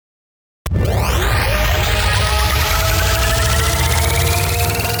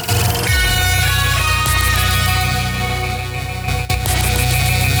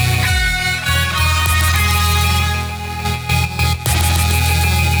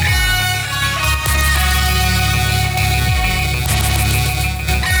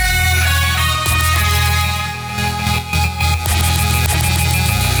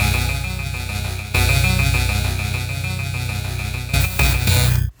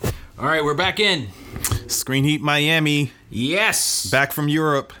All right, we're back in. Screen Heat Miami. Yes. Back from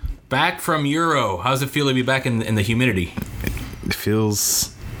Europe. Back from Euro. How's it feel to be back in the humidity? It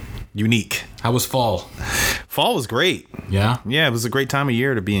feels unique. How was fall? Fall was great. Yeah? Yeah, it was a great time of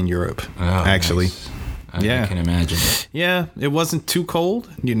year to be in Europe, Oh, actually. Nice. I can imagine. Yeah, it wasn't too cold.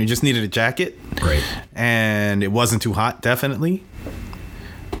 You just needed a jacket. Right. And it wasn't too hot, definitely.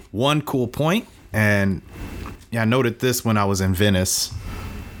 One cool point, and I noted this when I was in Venice,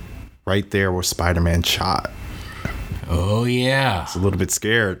 right there where Spider-Man shot. Oh, yeah. I was a little bit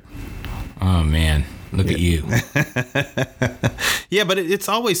scared. Oh, man. Look at you. Yeah, but it's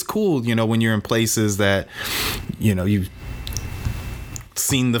always cool, when you're in places that, you've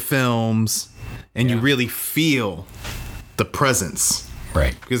seen the films and you really feel the presence.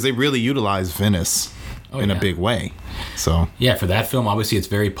 Right. Because they really utilize Venice in a big way. So yeah, for that film, obviously it's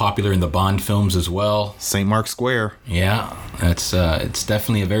very popular in the Bond films as well. St. Mark's Square. Yeah, that's it's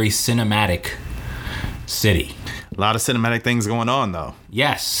definitely a very cinematic city. A lot of cinematic things going on, though.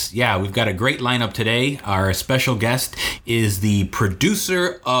 Yes, yeah, we've got a great lineup today. Our special guest is the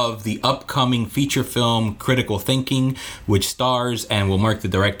producer of the upcoming feature film Critical Thinking, which stars and will mark the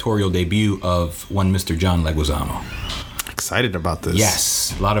directorial debut of one Mr. John Leguizamo. Excited about this.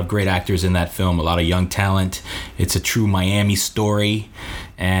 Yes, a lot of great actors in that film, a lot of young talent. It's a true Miami story,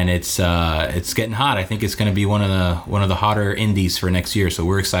 and it's getting hot. I think it's going to be one of the hotter indies for next year. So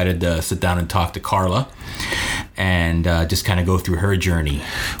we're excited to sit down and talk to Carla, and just kind of go through her journey.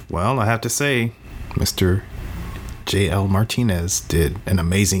 Well, I have to say, Mr. J.L. Martinez did an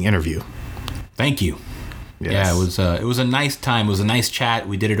amazing interview. Thank you. Yes. Yeah, it was a nice time. It was a nice chat.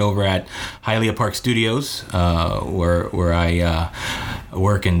 We did it over at Hialeah Park Studios, where I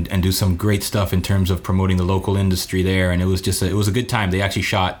work and do some great stuff in terms of promoting the local industry there. And it was a good time. They actually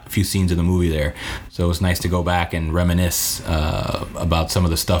shot a few scenes of the movie there, so it was nice to go back and reminisce about some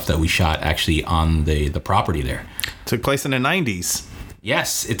of the stuff that we shot actually on the property there. Took place in the 90s.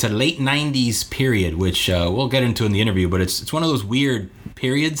 Yes, it's a late 90s period, which we'll get into in the interview, but it's one of those weird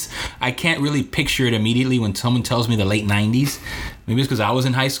periods. I can't really picture it immediately when someone tells me the late 90s. Maybe it's because I was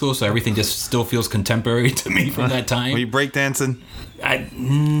in high school, so everything just still feels contemporary to me from that time. Were you breakdancing?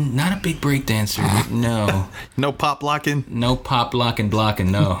 Not a big breakdancer, no. No pop locking? No pop locking,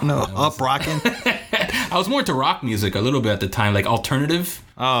 blocking, no. No up rocking? I was more into rock music a little bit at the time, like alternative.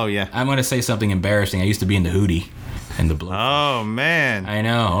 Oh, yeah. I'm going to say something embarrassing. I used to be into Hootie. And the blow. Oh, man. I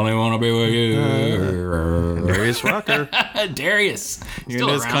know. Only want to be with you. Darius Rucker. Darius. You're in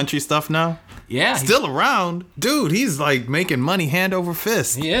his country stuff now? Yeah. Still around? Dude, he's like making money hand over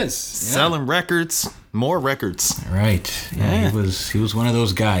fist. He is. Selling records. More records. Right. Yeah. He was one of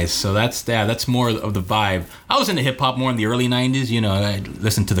those guys. So that's more of the vibe. I was into hip hop more in the early 90s. I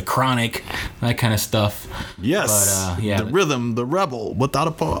listened to The Chronic, that kind of stuff. Yes. But, the rhythm, the rebel, without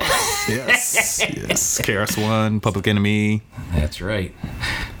a pause. Yes. Yes. KRS-One, Public Enemy. That's right.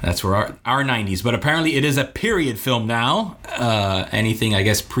 That's where our 90s. But apparently it is a period film now. Anything, I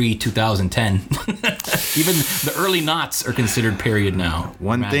guess, pre-2010. Even the early knots are considered period now.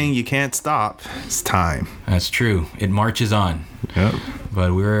 One thing you can't stop is time. That's true. It marches on. Yep.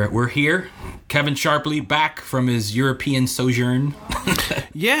 But we're here. Kevin Sharpley back from his European sojourn.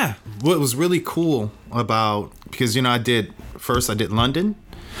 Yeah. What was really cool about, because I did London,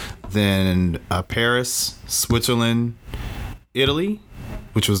 then Paris, Switzerland, Italy,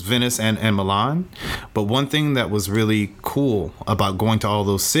 which was Venice and Milan. But one thing that was really cool about going to all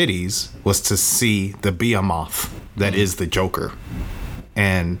those cities was to see the behemoth that is the Joker,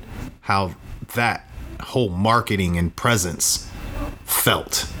 and how that whole marketing and presence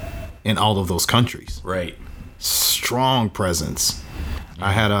felt in all of those countries. Right. Strong presence.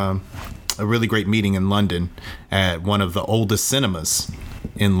 I had a really great meeting in London at one of the oldest cinemas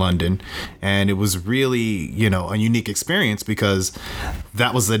in London, and it was really, a unique experience because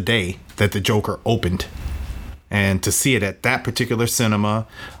that was the day that the Joker opened. And to see it at that particular cinema,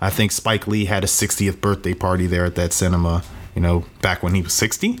 I think Spike Lee had a 60th birthday party there at that cinema, back when he was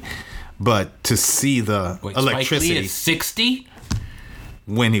 60. But to see the electricity. Spike Lee is 60?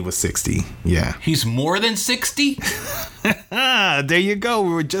 When he was 60, yeah. He's more than 60? There you go.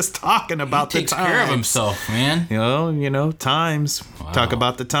 We were just talking about the times. He takes care of himself, man. Times. Wow. Talk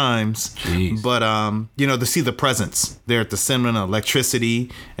about the times. Jeez. But, to see the presence there at the cinema, the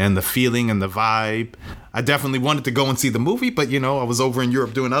electricity and the feeling and the vibe. I definitely wanted to go and see the movie, but, I was over in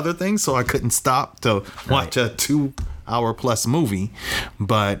Europe doing other things, so I couldn't stop to watch a 2-hour plus movie.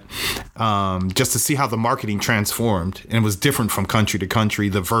 But just to see how the marketing transformed, and it was different from country to country.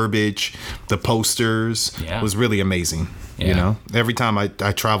 The verbiage, the posters was really amazing. Every time I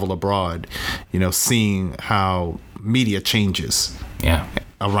travel abroad, seeing how media changes. Yeah.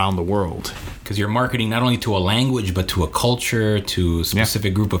 around the world. Because you're marketing not only to a language, but to a culture, to a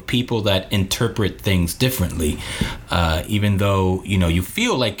specific group of people that interpret things differently. Even though, you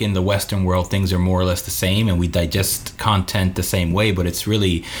feel like in the Western world, things are more or less the same and we digest content the same way. But it's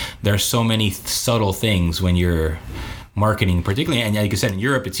really, there's so many subtle things when you're marketing, particularly, and like I said, in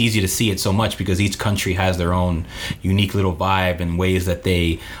Europe, it's easy to see it so much because each country has their own unique little vibe and ways that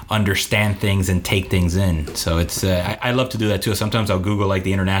they understand things and take things in. So it's I love to do that too. Sometimes I'll Google like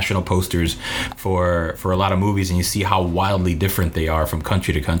the international posters for a lot of movies, and you see how wildly different they are from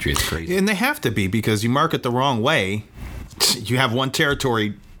country to country. It's crazy. And they have to be, because you market the wrong way, you have one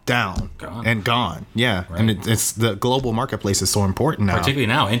territory down and gone. Yeah. Right. And it's the global marketplace is so important now. Particularly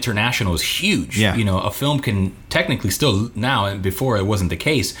now, international is huge. Yeah. A film can technically still now, and before it wasn't the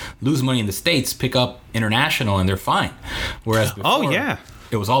case, lose money in the States, pick up international, and they're fine. Whereas before,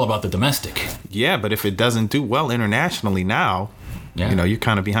 it was all about the domestic. Yeah, but if it doesn't do well internationally now, you're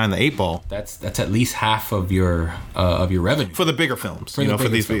kind of behind the 8 ball. That's at least half of your revenue. For the bigger films. For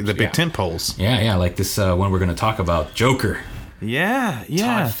the big tent poles. Yeah, like this one we're going to talk about, Joker. Yeah.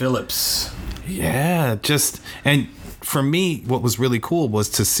 Todd Phillips. Yeah, and for me, what was really cool was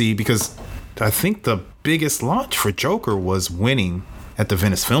to see, because I think the biggest launch for Joker was winning at the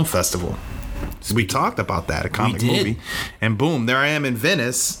Venice Film Festival. So we talked about that, a comic movie. And boom, there I am in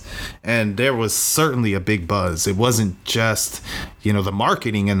Venice, and there was certainly a big buzz. It wasn't just, the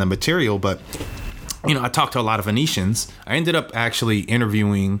marketing and the material, but I talked to a lot of Venetians. I ended up actually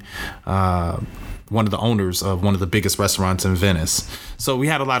interviewing one of the owners of one of the biggest restaurants in Venice. So we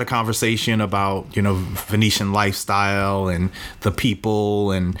had a lot of conversation about, Venetian lifestyle and the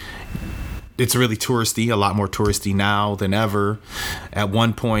people, and it's really touristy, a lot more touristy now than ever. At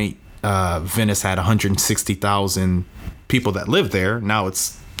one point, Venice had 160,000 people that lived there. Now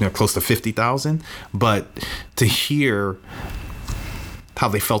it's close to 50,000. But to hear how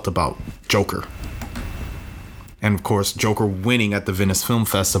they felt about Joker, and of course Joker winning at the Venice Film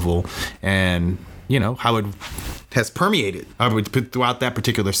Festival, and how it has permeated throughout that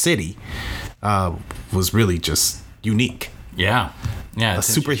particular city, was really just unique. Yeah. A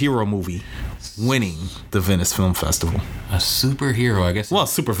superhero movie winning the Venice Film Festival. A superhero, I guess. Well,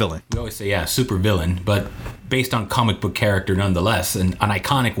 super villain. We always say, super villain, but based on comic book character nonetheless, an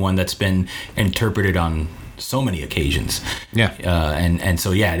iconic one that's been interpreted on so many occasions. Yeah. And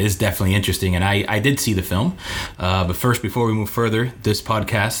so, it is definitely interesting. And I did see the film. But first, before we move further, this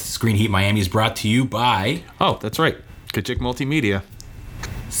podcast, Screen Heat Miami, is brought to you by... Oh, that's right. Kajik Multimedia.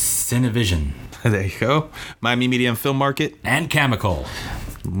 Cinevision. There you go. Miami Media and Film Market. And Chemical.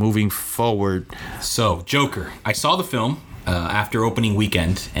 Moving forward. So, Joker. I saw the film after opening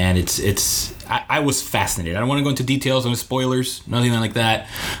weekend, and I was fascinated. I don't want to go into details on spoilers, nothing like that,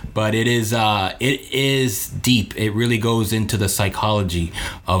 but it is deep. It really goes into the psychology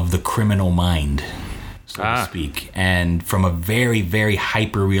of the criminal mind, so to speak, and from a very, very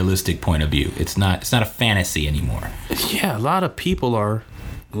hyper realistic point of view. It's not a fantasy anymore. Yeah, a lot of people are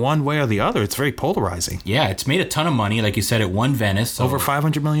one way or the other. It's very polarizing. Yeah, it's made a ton of money. Like you said, it won Venice. Over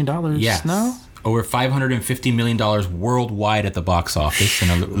 $500 million. Yes. No? Over $550 million worldwide at the box office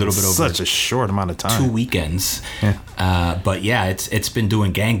in a little bit over such a short amount of time. 2 weekends. Yeah. But it's been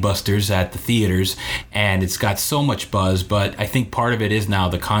doing gangbusters at the theaters, and it's got so much buzz. But I think part of it is now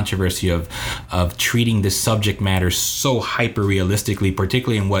the controversy of treating this subject matter so hyper realistically,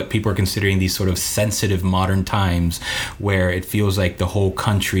 particularly in what people are considering these sort of sensitive modern times, where it feels like the whole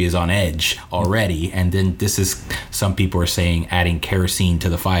country is on edge already. And then this is, some people are saying, adding kerosene to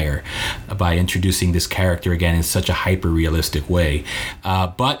the fire by introducing this character again in such a hyper realistic way.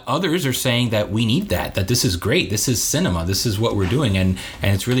 But others are saying that we need that this is great. This is cinema. This is what we're doing. And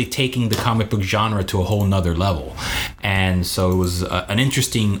it's really taking the comic book genre to a whole nother level. And so it was an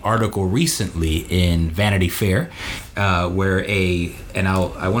interesting article recently in Vanity Fair where I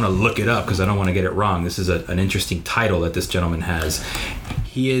want to look it up because I don't want to get it wrong. This is an interesting title that this gentleman has.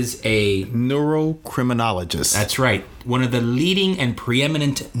 He is a neurocriminologist. That's right. One of the leading and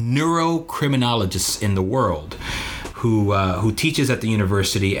preeminent neurocriminologists in the world who teaches at the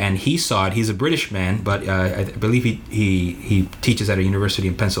university, and he saw it. He's a British man, but I believe he teaches at a university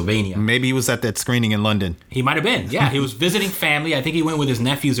in Pennsylvania. Maybe he was at that screening in London. He might have been. Yeah, he was visiting family. I think he went with his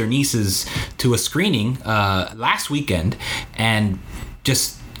nephews or nieces to a screening last weekend, and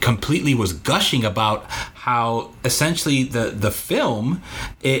just completely was gushing about how essentially the film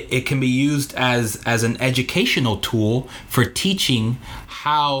it can be used as an educational tool for teaching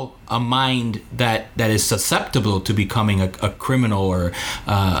how a mind that is susceptible to becoming a criminal or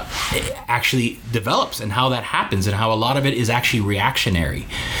actually develops, and how that happens, and how a lot of it is actually reactionary.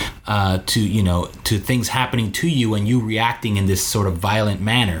 to things happening to you and you reacting in this sort of violent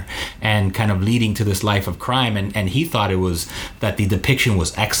manner and kind of leading to this life of crime. And he thought that the depiction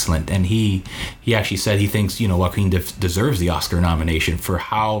was excellent. And he actually said he thinks, Joaquin deserves the Oscar nomination for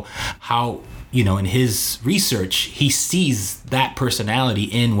how in his research, he sees that personality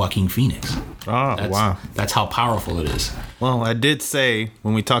in Joaquin Phoenix. Oh, wow. That's how powerful it is. Well, I did say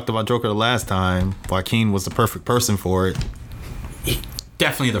when we talked about Joker the last time, Joaquin was the perfect person for it.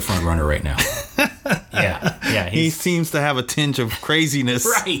 Definitely the front runner right now. Yeah. He seems to have a tinge of craziness.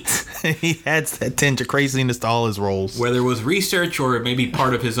 Right. He adds that tinge of craziness to all his roles. Whether it was research or maybe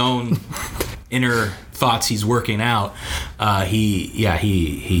part of his own inner thoughts he's working out,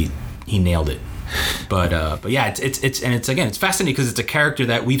 he nailed it. But yeah, it's fascinating because it's a character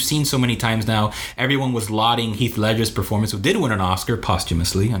that we've seen so many times now. Everyone was lauding Heath Ledger's performance, who did win an Oscar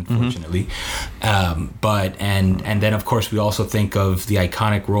posthumously, unfortunately. But then of course we also think of the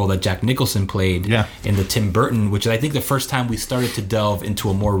iconic role that Jack Nicholson played in the Tim Burton, which is I think the first time we started to delve into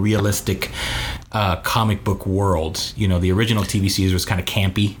a more realistic comic book world. The original TV series was kind of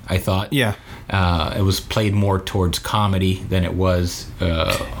campy, I thought. Yeah. It was played more towards comedy than it was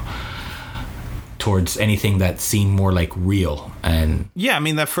towards anything that seemed more like real. And yeah, I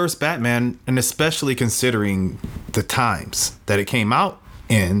mean, that first Batman, and especially considering the times that it came out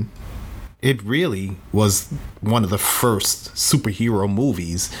in, it really was one of the first superhero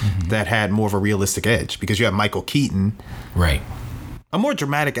movies that had more of a realistic edge, because you have Michael Keaton, right, a more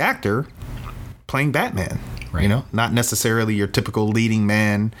dramatic actor playing Batman, right. Not necessarily your typical leading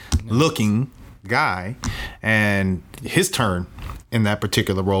man looking guy. And his turn in that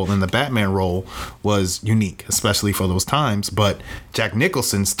particular role, in the Batman role, was unique, especially for those times. But Jack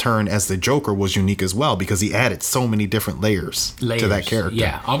Nicholson's turn as the Joker was unique as well, because he added so many different layers to that character.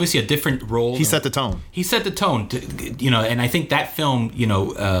 Yeah, obviously a different role. He set the tone. And I think that film,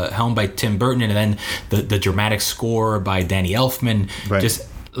 helmed by Tim Burton, and then the dramatic score by Danny Elfman, just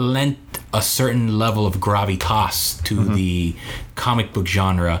lent a certain level of gravitas to the comic book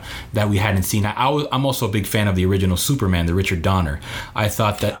genre that we hadn't seen. I'm also a big fan of the original Superman, the Richard Donner. I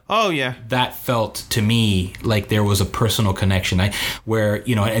thought that that felt to me like there was a personal connection. Where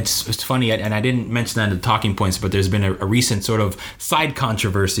it's funny, and I didn't mention that in the talking points, but there's been a recent sort of side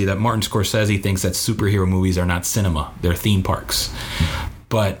controversy that Martin Scorsese thinks that superhero movies are not cinema, they're theme parks.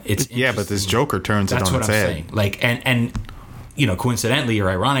 But it's but this Joker turns it on its head. Like and coincidentally or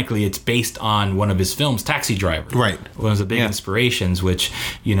ironically, it's based on one of his films, Taxi Driver. Right. One of the big inspirations, which,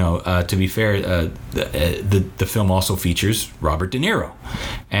 to be fair, the film also features Robert De Niro.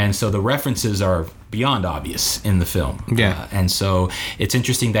 And so the references are beyond obvious in the film. Yeah. And so it's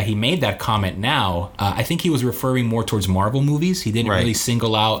interesting that he made that comment now. I think he was referring more towards Marvel movies. He didn't really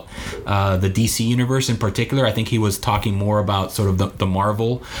single out the DC universe in particular. I think he was talking more about sort of the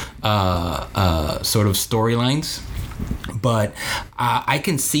Marvel sort of storylines. But I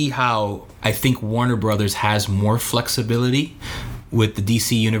can see how I think Warner Brothers has more flexibility with the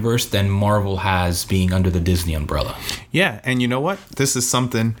DC universe than Marvel has, being under the Disney umbrella. Yeah, and you know what? This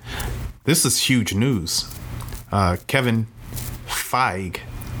is huge news. Kevin Feige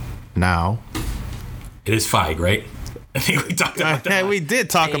now. It is Feige, right? I think we talked about that. We did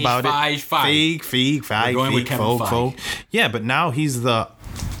talk about it. Feige. We're going with Kevin Feige. Yeah, but now he's the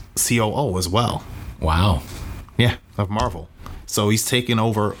COO as well. Wow. Yeah, of Marvel. So he's taken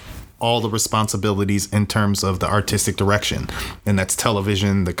over all the responsibilities in terms of the artistic direction, and that's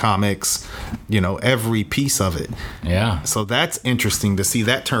television, the comics, every piece of it. Yeah. So that's interesting to see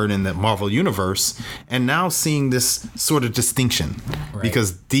that turn in the Marvel universe, and now seeing this sort of distinction,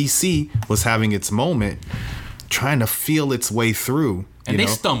 because DC was having its moment, trying to feel its way through. And they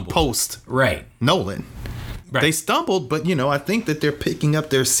stumbled. Post Right. Nolan. They stumbled, but, I think that they're picking up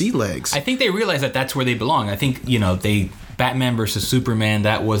their sea legs. I think they realize that that's where they belong. I think, Batman versus Superman,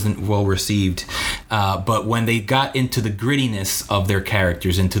 that wasn't well received. But when they got into the grittiness of their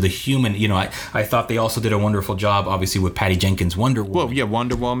characters, into the human, I thought they also did a wonderful job, obviously, with Patty Jenkins' Wonder Woman. Well, yeah,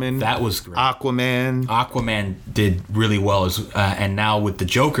 Wonder Woman. That was great. Aquaman did really well, and now with the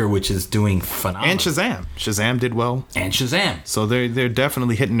Joker, which is doing phenomenal. And Shazam. Shazam did well. And Shazam. So they're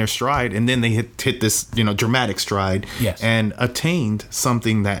definitely hitting their stride, and then they hit this, dramatic stride. Yes. And attained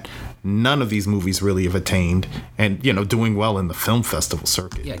something that none of these movies really have attained, and doing well in the film festival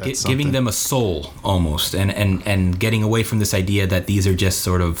circuit. Yeah, giving them a soul almost, and getting away from this idea that these are just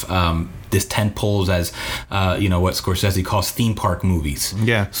sort of this tent poles as what Scorsese calls theme park movies.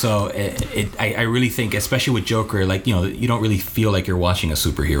 Yeah. So I really think, especially with Joker, you don't really feel like you're watching a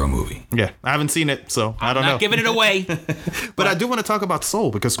superhero movie. Yeah, I haven't seen it, so I don't know. I'm not giving it away. but I do want to talk about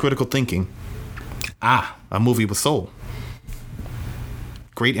Soul, because Critical Thinking. A movie with soul.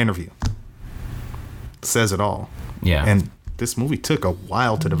 great interview. Says it all. Yeah. And this movie took a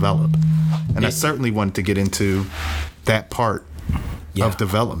while to develop. And I certainly wanted to get into that part of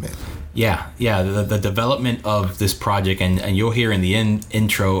development. Yeah, the development of this project, and you'll hear in the in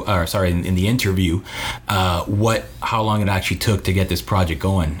the interview, how long it actually took to get this project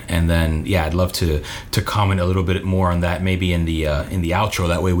going, and then I'd love to comment a little bit more on that, maybe in the outro.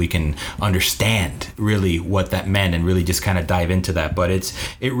 That way we can understand really what that meant and really just kind of dive into that. But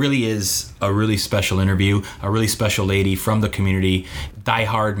it really is a really special interview, a really special lady from the community,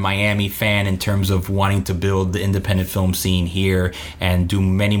 diehard Miami fan in terms of wanting to build the independent film scene here and do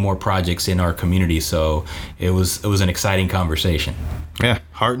many more projects in our community. So it was an exciting conversation. Yeah,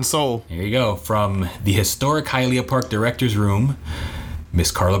 heart and soul. Here you go. From the historic Hialeah Park Director's Room, Miss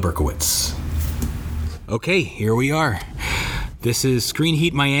Carla Berkowitz. Okay, here we are. This is Screen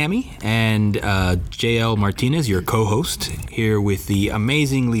Heat Miami, and JL Martinez, your co-host, here with the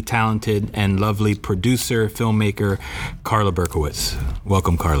amazingly talented and lovely producer, filmmaker, Carla Berkowitz.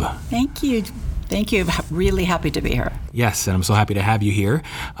 Welcome, Carla. Thank you. Thank you. I'm really happy to be here. Yes, and I'm so happy to have you here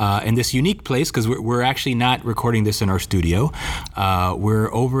in this unique place, because we're actually not recording this in our studio.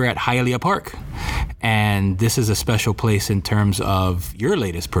 We're over at Hialeah Park, and this is a special place in terms of your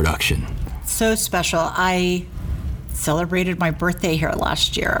latest production. So special. I celebrated my birthday here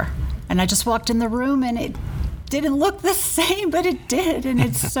last year, and I just walked in the room, and it didn't look the same, but it did, and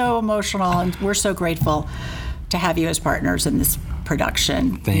it's so emotional, and we're so grateful to have you as partners in this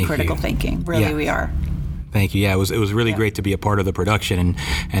production. Thank Critical you. Thinking. Really, we are. Thank you. Yeah, it was really great to be a part of the production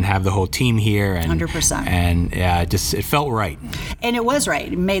and have the whole team here. And 100%. And it felt right. And it was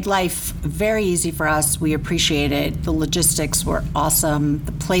right. It made life very easy for us. We appreciate it. The logistics were awesome.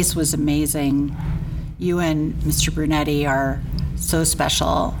 The place was amazing. You and Mr. Brunetti are so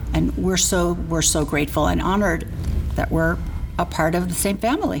special, and we're so grateful and honored that we're a part of the same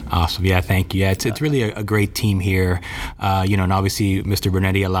family. Awesome. Yeah, thank you. Yeah, it's really a great team here. And obviously Mr.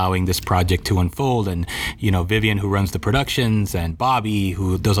 Brunetti allowing this project to unfold, and, Vivian, who runs the productions, and Bobby,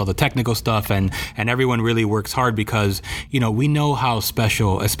 who does all the technical stuff, and everyone really works hard because, we know how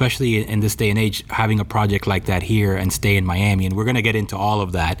special, especially in this day and age, having a project like that here and stay in Miami. And we're going to get into all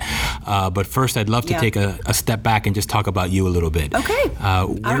of that. But first, I'd love to take a step back and just talk about you a little bit. Okay. I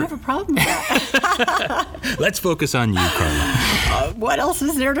don't have a problem with that. Let's focus on you, Carla. What else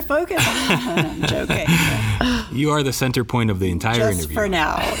is there to focus on? I'm joking. You are the center point of the entire interview. Just for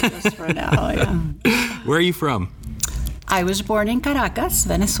now, yeah. Where are you from? I was born in Caracas,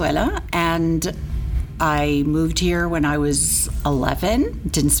 Venezuela, and I moved here when I was 11.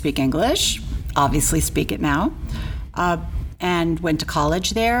 Didn't speak English, obviously speak it now, and went to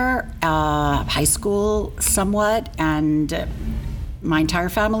college there, high school somewhat, and my entire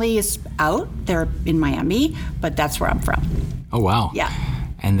family is out. They're in Miami, but that's where I'm from. Oh, wow. Yeah.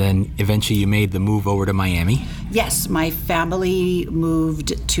 And then eventually you made the move over to Miami? Yes, my family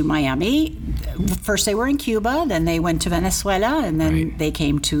moved to Miami. First they were in Cuba, then they went to Venezuela, and then they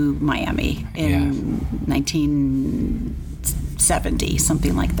came to Miami in 1970,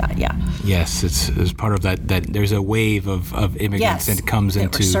 something like that, yeah. Yes, it's part of that there's a wave of immigrants that comes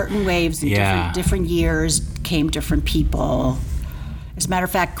into... There were certain waves in different years, came different people. As a matter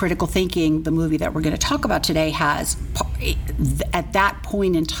of fact, Critical Thinking, the movie that we're going to talk about today, has, at that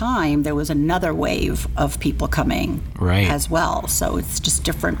point in time, there was another wave of people coming as well. So it's just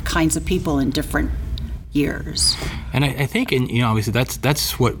different kinds of people in different years. And I think, obviously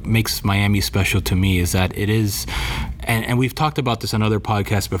that's what makes Miami special to me, is that it is, and we've talked about this on other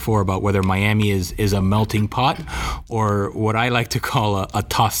podcasts before, about whether Miami is a melting pot or what I like to call a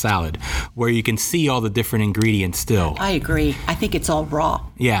tossed salad, where you can see all the different ingredients still. I agree. I think it's all raw.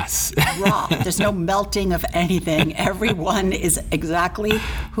 Yes. Raw. There's no melting of anything. Everyone is exactly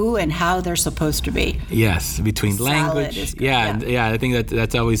who and how they're supposed to be. Yes, between language. I think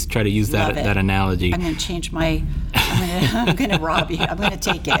that's always try to use that analogy. I'm going to change I'm going to rob you. I'm going to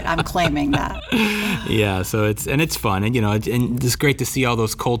take it. I'm claiming that. Yeah, so it's fun, and and it's great to see all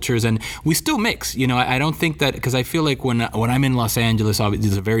those cultures, and we still mix. I don't think that, because I feel like when I'm in Los Angeles, obviously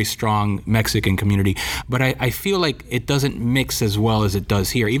there's a very strong Mexican community, but I feel like it doesn't mix as well as it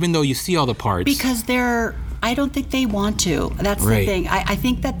does here, even though you see all the parts. Because I don't think they want to. That's the thing. I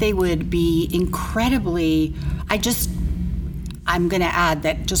think that they would be incredibly. I'm going to add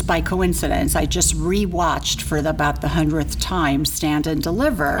that just by coincidence, I just rewatched for about the 100th time Stand and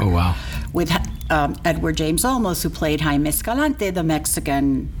Deliver. Oh, wow. With Edward James Olmos, who played Jaime Escalante, the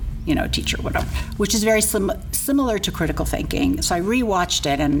Mexican, teacher, whatever, which is very similar to Critical Thinking. So I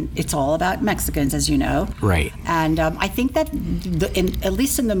rewatched it, and it's all about Mexicans, as you know. Right. And I think that, at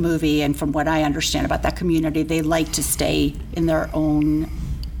least in the movie, and from what I understand about that community, they like to stay in their own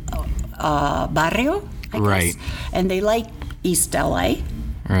barrio, I guess. Right. And they like East LA.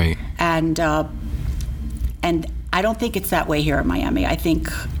 Right. And I don't think it's that way here in Miami. I think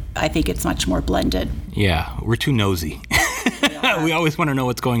it's much more blended. Yeah, we're too nosy. We always want to know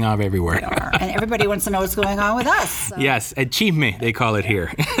what's going on everywhere. We are. And everybody wants to know what's going on with us. So. Yes, chisme, they call it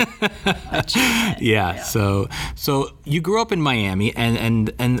here. Yeah. So you grew up in Miami,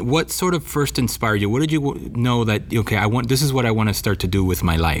 and what sort of first inspired you? What did you know that this is what I want to start to do with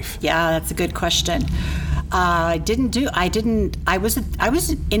my life? Yeah, that's a good question. I was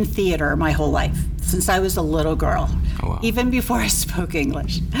in theater my whole life since I was a little girl. Oh, wow. Even before I spoke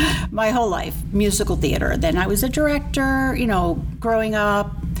English. My whole life, musical theater. Then I was a director, growing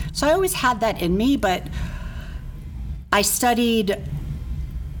up. So I always had that in me, but I studied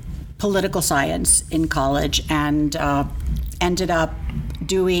political science in college and ended up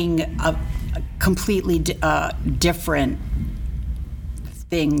doing a completely different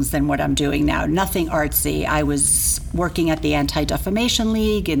things than what I'm doing now. Nothing artsy. I was working at the Anti-Defamation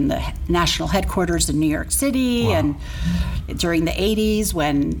League in the national headquarters in New York City. Wow. And during the 80s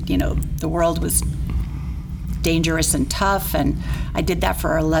when, the world was dangerous and tough. And I did that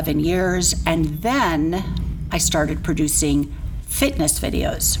for 11 years. And then I started producing fitness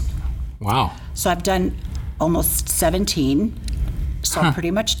videos. Wow. So I've done almost 17. So I'm pretty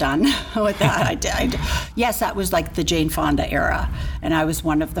much done with that. I did. Yes, that was like the Jane Fonda era, and I was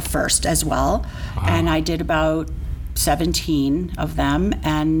one of the first as well. Wow. And I did about 17 of them,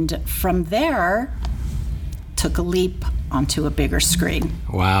 and from there, took a leap onto a bigger screen.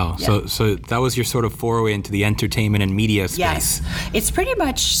 Wow. Yeah. So that was your sort of foray into the entertainment and media space. Yes. It's pretty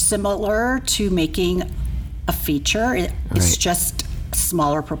much similar to making a feature. It's just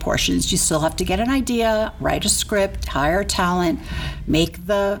smaller proportions. You still have to get an idea, write a script, hire talent, make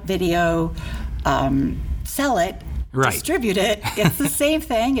the video, sell it, distribute it. It's the same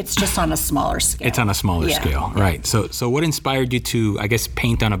thing. It's just on a smaller scale. It's on a smaller scale, right. So what inspired you to, I guess,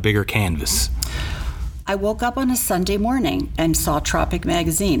 paint on a bigger canvas? I woke up on a Sunday morning and saw Tropic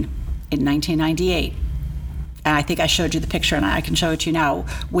magazine in 1998. And I think I showed you the picture, and I can show it to you now,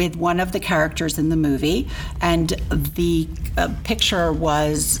 with one of the characters in the movie. And the picture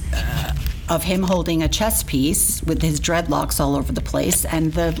was of him holding a chess piece with his dreadlocks all over the place.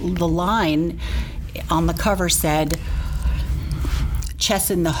 And the line on the cover said, "Chess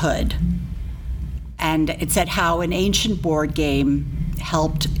in the Hood." And it said how an ancient board game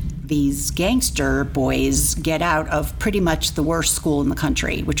helped these gangster boys get out of pretty much the worst school in the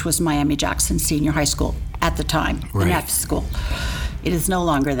country, which was Miami-Jackson Senior High School at the time, right. an F school. It is no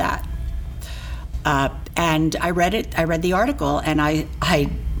longer that. And I read it. I read the article, and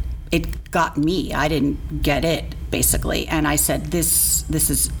it got me. I didn't get it, basically. And I said, "This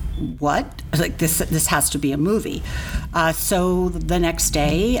is what? Like this has to be a movie." So the next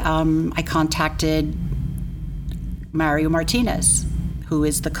day, I contacted Mario Martinez, who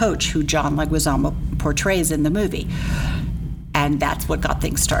is the coach who John Leguizamo portrays in the movie. And that's what got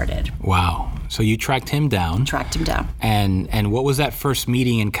things started. Wow. So you tracked him down. And what was that first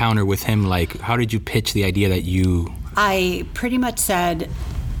meeting encounter with him like? How did you pitch the idea that you... I pretty much said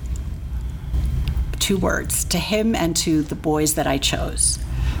 2 words to him and to the boys that I chose.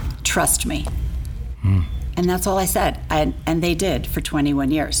 Trust me. And that's all I said. And they did for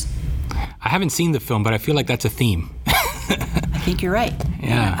 21 years. I haven't seen the film, but I feel like that's a theme. I think you're right.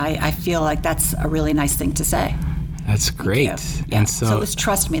 Yeah. I feel like that's a really nice thing to say. That's great. Yeah. And so it was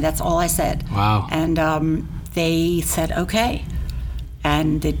trust me. That's all I said. Wow. And they said okay,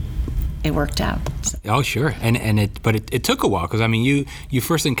 and it worked out. So. Oh, sure. But it took a while because I mean you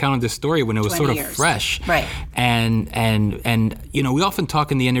first encountered this story when it was sort of fresh, right? And we often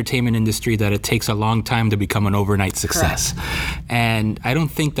talk in the entertainment industry that it takes a long time to become an overnight success. Correct. And I don't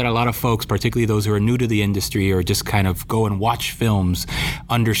think that a lot of folks, particularly those who are new to the industry or just kind of go and watch films,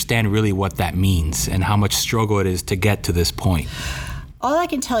 understand really what that means and how much struggle it is to get to this point. All I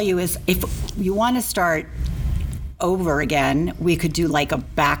can tell you is if you want to start over again, we could do like a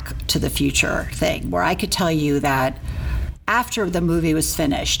Back to the Future thing where I could tell you that after the movie was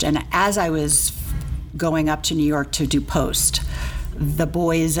finished and as I was going up to New York to do post, the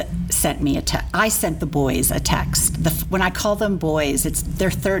boys sent me I sent the boys a text. When I call them boys, they're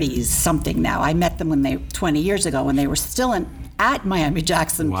 30s something now. I met them 20 years ago when they were still at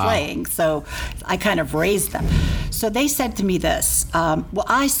Miami-Jackson Wow. playing, so I kind of raised them. So they said to me this,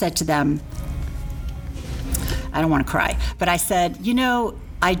 I said to them, I don't want to cry, but I said,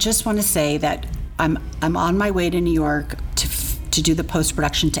 I just want to say that I'm on my way to New York to do the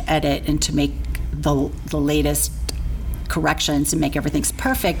post-production, to edit, and to make the latest corrections and make everything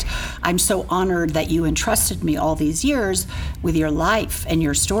perfect. I'm so honored that you entrusted me all these years with your life and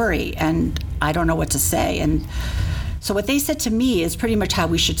your story, and I don't know what to say. And so what they said to me is pretty much how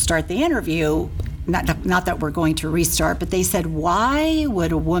we should start the interview. Not that we're going to restart, but they said, why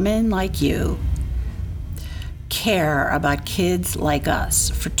would a woman like you care about kids like us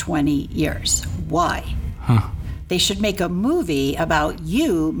for 20 years? Why? They should make a movie about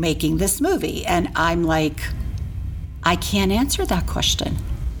you making this movie. And I'm like, I can't answer that question.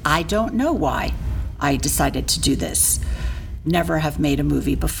 I don't know why I decided to do this. Never have made a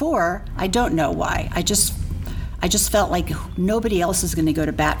movie before. I don't know why. I just felt like nobody else is going to go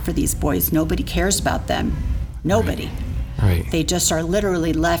to bat for these boys. Nobody cares about them. Nobody. Right. They just are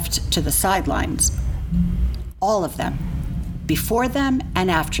literally left to the sidelines. All of them. Before them and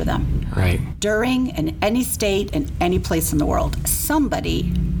after them. Right. During, in any state, in any place in the world. Somebody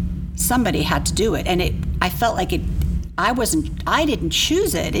had to do it. And I felt like I didn't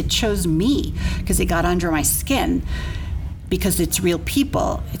choose it. It chose me because it got under my skin, because it's real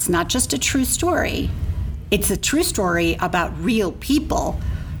people. It's not just a true story. It's a true story about real people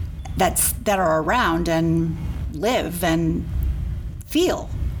that are around and live and feel.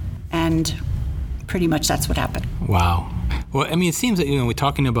 And pretty much that's what happened. Wow. Well, I mean, it seems that, we're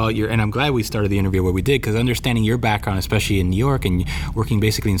talking about and I'm glad we started the interview where we did, because understanding your background, especially in New York and working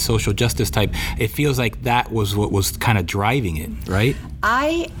basically in social justice type, it feels like that was what was kind of driving it, right?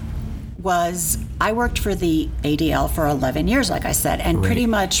 I worked for the ADL for 11 years, like I said, and pretty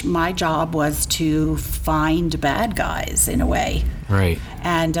much my job was to find bad guys in a way. Right.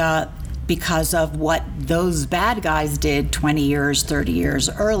 And because of what those bad guys did 20 years, 30 years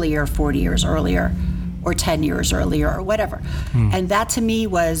earlier, 40 years earlier, or 10 years earlier, or whatever. And that to me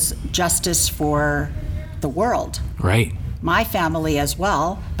was justice for the world. Right. My family as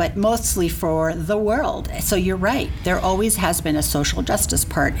well, but mostly for the world. So you're right. There always has been a social justice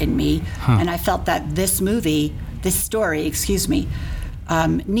part in me. And I felt that this story,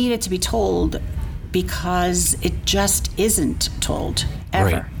 needed to be told, because it just isn't told ever.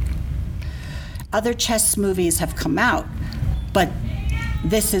 Right. Other chess movies have come out, but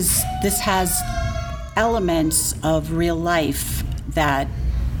this has elements of real life that,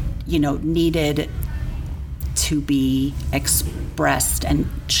 needed to be expressed and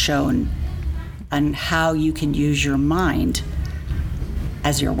shown, on how you can use your mind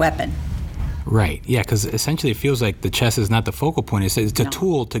as your weapon. Right. Yeah, because essentially it feels like the chess is not the focal point. It's a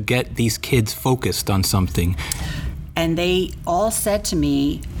tool to get these kids focused on something. And they all said to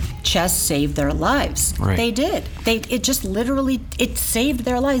me, chess saved their lives. Right. They did. It just literally, it saved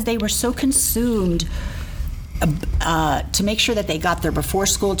their lives. They were so consumed to make sure that they got there before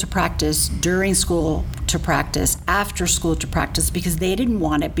school to practice, during school to practice, after school to practice, because they didn't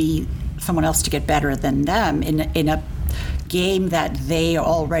want to be someone else to get better than them in a game that they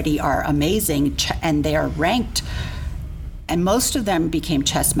already are amazing, and they are ranked. And most of them became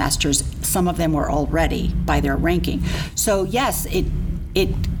chess masters. Some of them were already by their ranking. So yes, it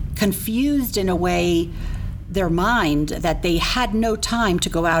confused in a way their mind, that they had no time to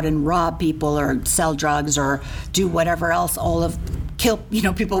go out and rob people or sell drugs or do whatever else, kill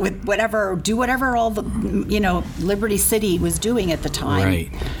people with whatever, do whatever all the Liberty City was doing at the time.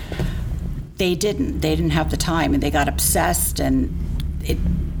 Right. They didn't have the time, and they got obsessed, and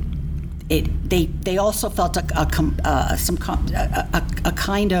they also felt a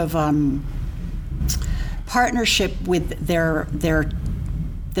kind of partnership with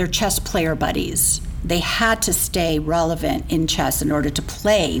their chess player buddies. They had to stay relevant in chess in order to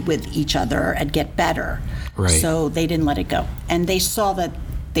play with each other and get better. Right. So they didn't let it go, and they saw that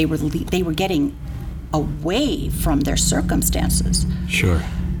they were getting away from their circumstances. Sure.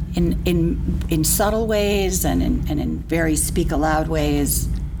 In subtle ways and in very speak aloud ways,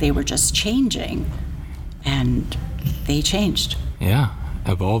 they were just changing, and they changed. Yeah,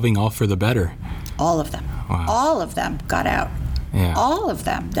 evolving all for the better. All of them. Wow. All of them got out. Yeah. All of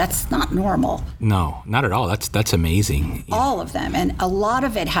them. That's not normal. No, not at all. That's amazing. Yeah. All of them. And a lot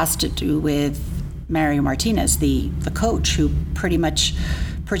of it has to do with Mario Martinez, the coach, who pretty much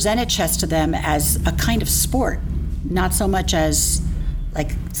presented chess to them as a kind of sport, not so much as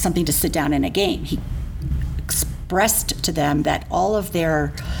like something to sit down in a game. He expressed to them that all of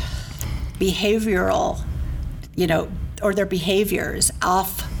their behavioral, or their behaviors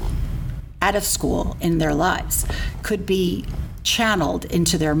out of school in their lives could be channeled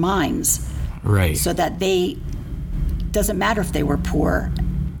into their minds. Right. So that doesn't matter if they were poor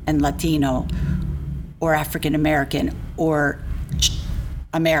and Latino or African American or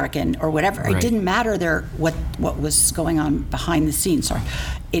American or whatever. Right. It didn't matter what was going on behind the scenes. Sorry.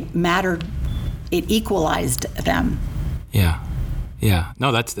 It mattered. It equalized them Yeah. Yeah,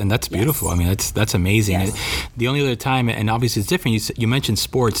 no, that's beautiful. Yes. I mean, that's amazing. Yes. The only other time, and obviously it's different. You mentioned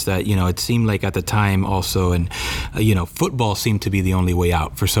sports that it seemed like at the time also, and football seemed to be the only way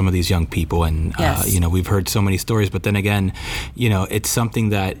out for some of these young people. And Yes. we've heard so many stories, but then again, it's something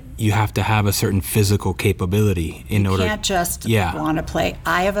that you have to have a certain physical capability in order. You can't just Yeah. want to play.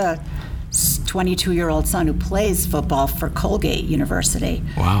 I have a 22-year-old son who plays football for Colgate University.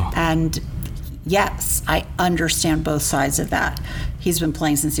 Wow. And yes, I understand both sides of that. He's been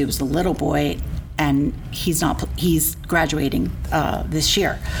playing since he was a little boy, and he's graduating this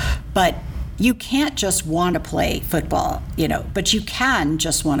year. But you can't just want to play football, but you can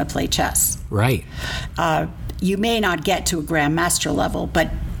just want to play chess. Right. You may not get to a grandmaster level,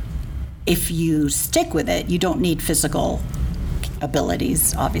 but if you stick with it, you don't need physical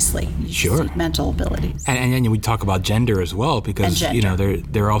abilities, obviously. You just Sure. need mental abilities. And then we talk about gender as well, because And gender.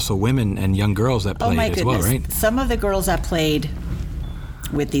 there are also women and young girls that Oh play my as goodness. well, right? Some of the girls that played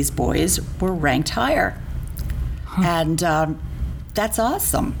with these boys were ranked higher. And that's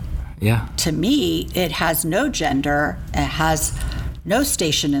awesome. Yeah. To me, it has no gender. It has no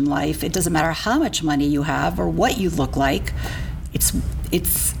station in life. It doesn't matter how much money you have or what you look like. It's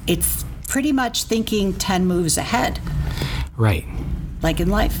pretty much thinking 10 moves ahead, Right. like in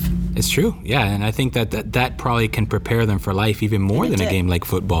life. It's true, yeah, and I think that probably can prepare them for life even more And it than a did. game like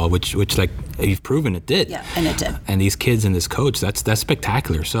football, which like you've proven it did. Yeah, and it did. And these kids and this coach, that's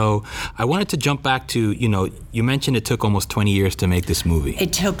spectacular. So I wanted to jump back to you mentioned it took almost 20 years to make this movie.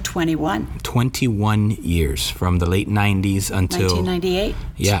 It took 21. 21 years from the late 90s until 1998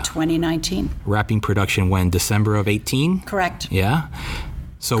 Yeah. to 2019. wrapping production when December of 18. Correct. Yeah.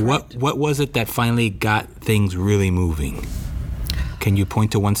 So Correct. what was it that finally got things really moving? Can you point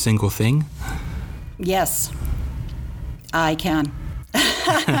to one single thing? Yes, I can.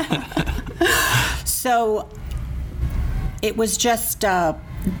 So it was just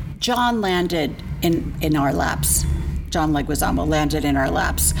John landed in our laps. John Leguizamo landed in our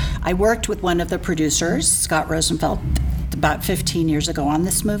laps. I worked with one of the producers, Scott Rosenfeld, about 15 years ago on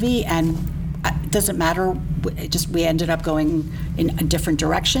this movie, and it doesn't matter. We ended up going in different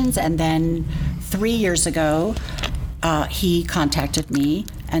directions, and then 3 years ago, he contacted me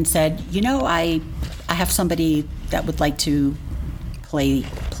and said, I have somebody that would like to play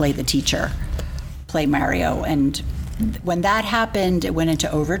the teacher, play Mario. And when that happened, it went into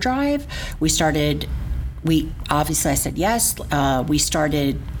overdrive. Obviously I said yes. We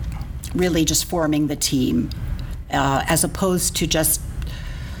started really just forming the team, as opposed to just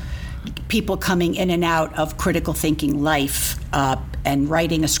people coming in and out of critical thinking life, and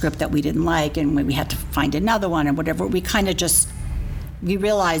writing a script that we didn't like, and when we had to find another one and whatever. We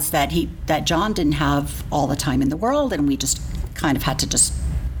realized that John didn't have all the time in the world, and we just kind of had to just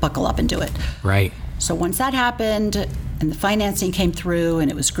buckle up and do it. Right. So once that happened and the financing came through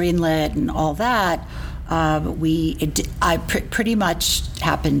and it was greenlit and all that, pretty much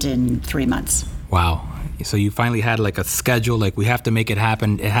happened in 3 months. Wow. So you finally had like a schedule, like we have to make it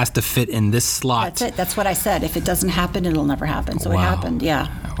happen. It has to fit in this slot. That's it. That's what I said. If it doesn't happen, it'll never happen. So Wow. it happened, yeah.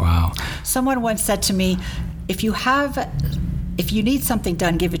 Wow. Someone once said to me, if you need something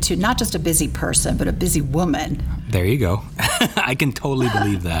done, give it to not just a busy person, but a busy woman. There you go. I can totally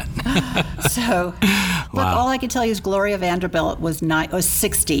believe that. So, look, Wow. all I can tell you is Gloria Vanderbilt was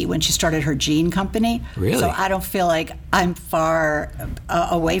 60 when she started her jean company. Really? So I don't feel like I'm far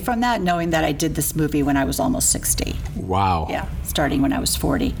away from that, knowing that I did this movie when I was almost 60. Wow. Yeah, starting when I was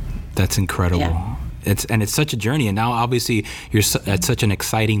 40. That's incredible. Yeah. It's such a journey, and now obviously you're at such an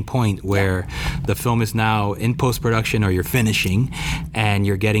exciting point where the film is now in post-production, or you're finishing, and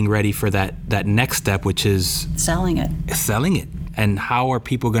you're getting ready for that next step, which is Selling it. selling it. And how are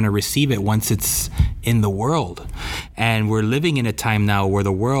people going to receive it once it's in the world? And we're living in a time now where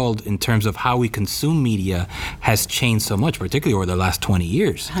the world, in terms of how we consume media, has changed so much, particularly over the last 20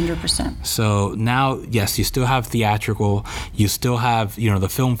 years. 100%. So now, yes, you still have theatrical, you still have, the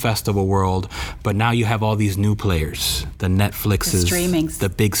film festival world, but now you have all these new players, the Netflixes, The streamings. the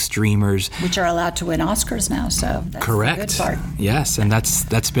big streamers. Which are allowed to win Oscars now, so that's Correct. the good part. Yes, and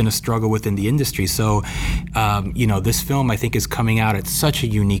that's been a struggle within the industry. So, this film, I think, is coming out at such a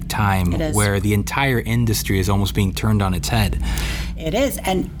unique time It is. where the entire industry is almost being turned on its head. It is,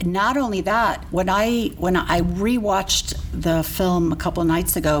 and not only that. When I rewatched the film a couple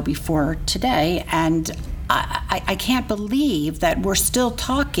nights ago before today, and I can't believe that we're still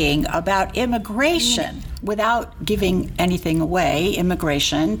talking about immigration without giving anything away.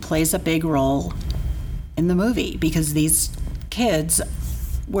 Immigration plays a big role in the movie because these kids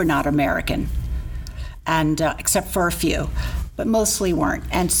were not American, and except for a few, but mostly weren't.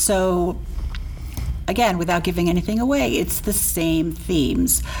 And so again, without giving anything away, it's the same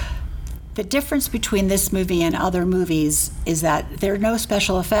themes. The difference between this movie and other movies is that there are no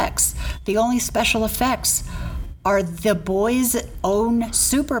special effects. The only special effects are the boys' own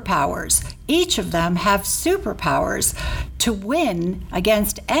superpowers. Each of them have superpowers to win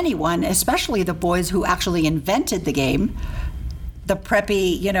against anyone, especially the boys who actually invented the game. The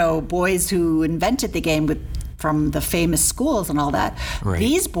preppy, boys who invented the game from the famous schools and all that. Right.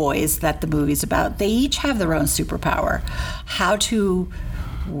 These boys that the movie's about, they each have their own superpower. How to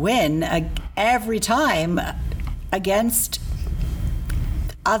win every time against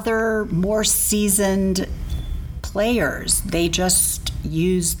other more seasoned players. They just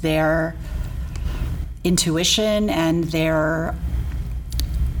use their intuition and their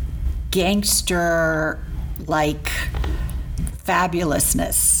gangster-like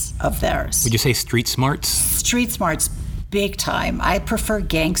fabulousness of theirs. Would you say street smarts? Street smarts, big time. I prefer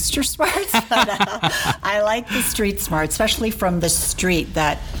gangster smarts, but I like the street smarts, especially from the street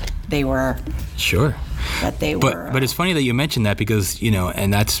that they were. Sure. But it's funny that you mentioned that because,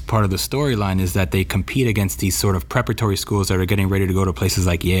 and that's part of the storyline is that they compete against these sort of preparatory schools that are getting ready to go to places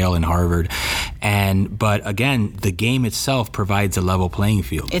like Yale and Harvard. But again, the game itself provides a level playing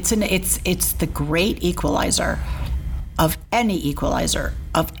field. It's the great equalizer of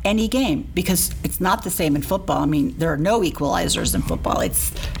any game, because it's not the same in football. I mean, there are no equalizers in football.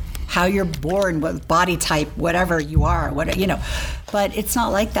 It's how you're born, what body type, whatever you are, but it's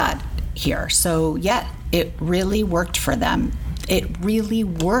not like that here. So yeah, it really worked for them. It really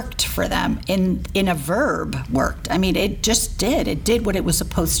worked for them in a verb worked. I mean, it just did. It did what it was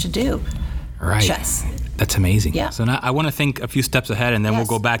supposed to do. Right. Chess. That's amazing. Yeah. So now I want to think a few steps ahead, and then we'll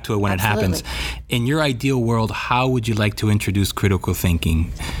go back to it when Absolutely. it happens. In your ideal world, how would you like to introduce critical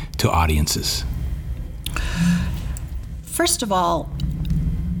thinking to audiences? First of all,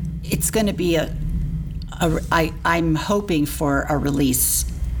 it's going to be I'm hoping for a release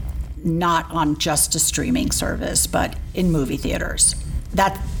not on just a streaming service, but in movie theaters.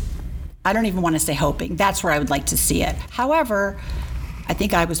 I don't even want to say hoping. That's where I would like to see it. However, I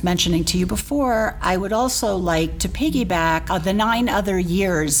think I was mentioning to you before, I would also like to piggyback the 9 other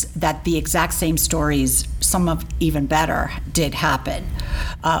years that the exact same stories, some of even better, did happen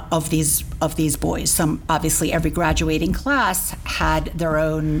of these boys. Some, obviously, every graduating class had their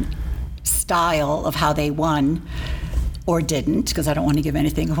own style of how they won or didn't, because I don't want to give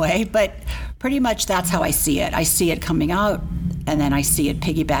anything away, but pretty much that's how I see it. I see it coming out, and then I see it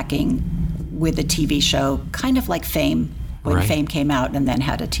piggybacking with a TV show, kind of like Fame, when Right. Fame came out and then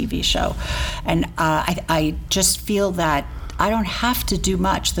had a TV show. And I just feel that I don't have to do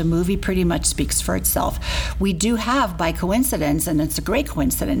much. The movie pretty much speaks for itself. We do have, by coincidence, and it's a great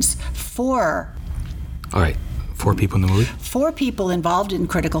coincidence, 4 All right. 4 people in the movie? 4 people involved in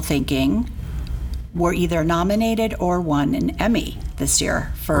critical thinking were either nominated or won an Emmy this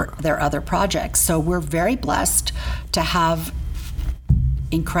year for their other projects. So we're very blessed to have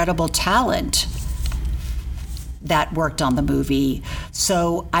incredible talent that worked on the movie.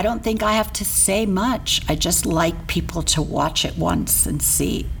 So I don't think I have to say much. I just like people to watch it once and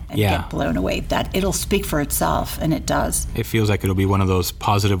see and get blown away. That it'll speak for itself, and it does. It feels like it'll be one of those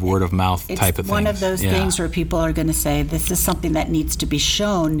positive word of mouth type of things. It's one of those things where people are going to say, this is something that needs to be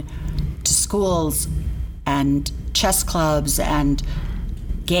shown to schools and chess clubs and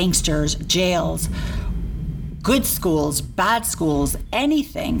gangsters, jails, good schools, bad schools,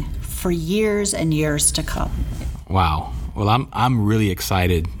 anything for years and years to come. Wow. Well, I'm really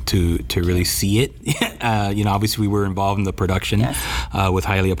excited to really see it. Obviously we were involved in the production with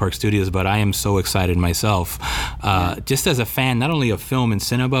Hialeah Park Studios, but I am so excited myself, just as a fan, not only of film and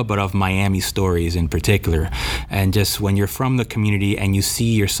cinema, but of Miami stories in particular. And just when you're from the community and you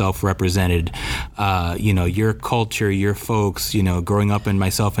see yourself represented, your culture, your folks, growing up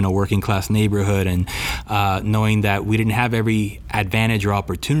myself in a working class neighborhood and knowing that we didn't have every advantage or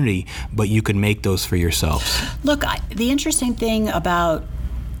opportunity, but you could make those for yourselves. Look, the interesting thing about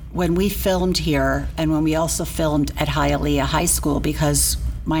when we filmed here and when we also filmed at Hialeah High School, because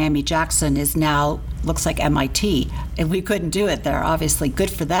Miami-Jackson is now, looks like MIT, and we couldn't do it there, obviously.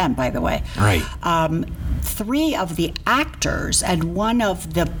 Good for them, by the way. Right. 3 of the actors and one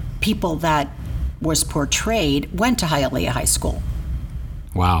of the people that was portrayed went to Hialeah High School.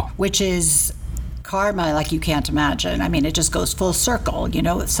 Wow. Which is karma like you can't imagine. I mean, it just goes full circle,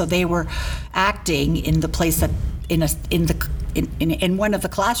 So they were acting in the place that in one of the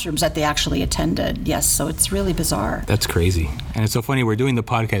classrooms that they actually attended. Yes, so it's really bizarre. That's crazy, and it's so funny. We're doing the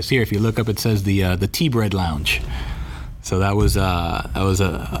podcast here. If you look up, it says the Tea Bread Lounge. So that was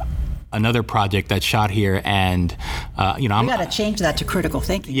a another project that's shot here, and We got to change that to critical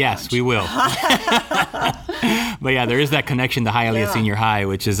thinking. Yes, we will. But yeah, there is that connection to Hialeah Yeah. Senior High,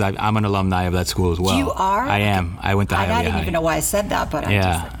 which is I'm an alumni of that school as well. You are? I am. I went to Hialeah I didn't High. even know why I said that, but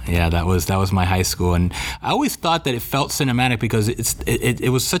Yeah, that was my high school, and I always thought that it felt cinematic because it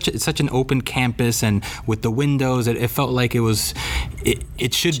was such an open campus, and with the windows, it felt like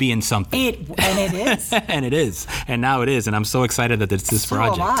it should be in something. and it is. And it is, and now it is, and I'm so excited that it's this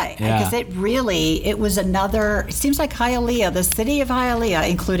project. So am I, because it was another. It seems like Hialeah, the city of Hialeah,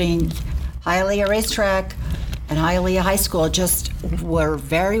 including Hialeah Racetrack and Hialeah High School, just were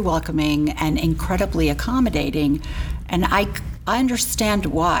very welcoming and incredibly accommodating, and I understand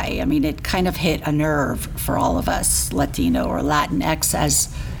why. I mean, it kind of hit a nerve for all of us, Latino or Latinx,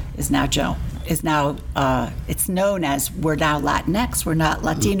 as is now it's known as. We're now Latinx. We're not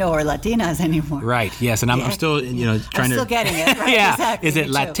Latino or Latinas anymore. Right. Yes, and I'm still trying to. I'm still getting it. Right? Yeah. Exactly. Is it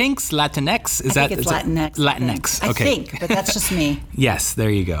Me too. Latinx, Latinx? I think it's Latinx. Latinx. I Okay. think, but that's just me. Yes, there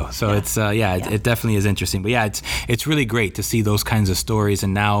you go. So it's it definitely is interesting. But yeah, it's really great to see those kinds of stories,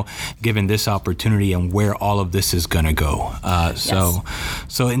 and now given this opportunity and where all of this is going to go.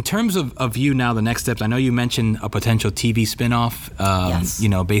 So in terms of you now, the next steps. I know you mentioned a potential TV spinoff. Yes.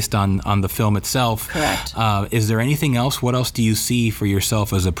 Based on the film itself. Correct. Is there anything else? What else do you see for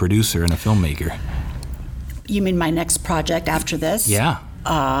yourself as a producer and a filmmaker? You mean my next project after this? Yeah.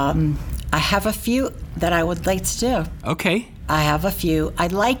 I have a few that I would like to do. Okay. I have a few. I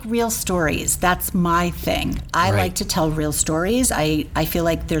like real stories. That's my thing. I Right. like to tell real stories. I feel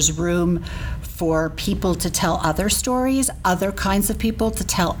like there's room for people to tell other stories, other kinds of people to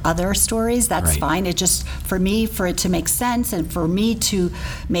tell other stories. That's Right. fine. It just, for it to make sense and for me to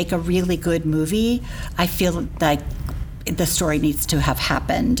make a really good movie, I feel like the story needs to have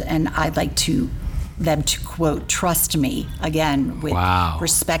happened, and I'd like them to quote trust me again with Wow.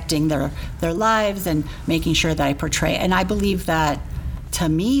 respecting their lives and making sure that I portray. And I believe that, to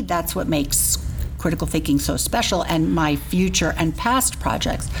me, that's what makes critical thinking so special, and my future and past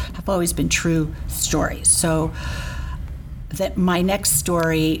projects have always been true stories. So that my next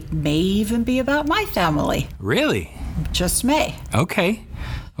story may even be about my family. Really? Just may. Okay.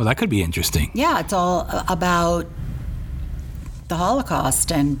 Well, that could be interesting. Yeah, it's all about the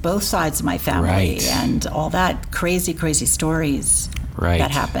Holocaust and both sides of my family Right. and all that crazy, crazy stories Right.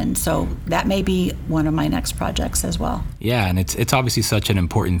 that happened. So that may be one of my next projects as well. Yeah, and it's obviously such an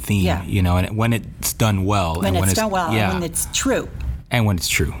important theme, Yeah. and when it's done well. When and it's done well yeah, and when it's true. and when it's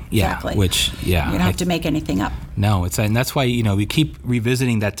true. Yeah. Exactly. You You don't have to make anything up. No, and that's why we keep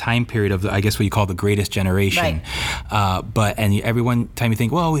revisiting that time period of I guess what you call the greatest generation. Right. Every one time you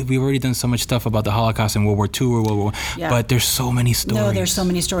think, well, we've already done so much stuff about the Holocaust and World War II or World War I, Yeah. but there's so many stories. No, there's so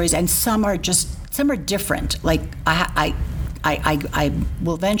many stories, and some are different. Like I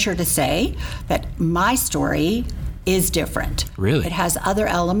will venture to say that my story is different. Really? It has other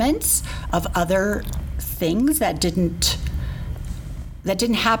elements of other things that didn't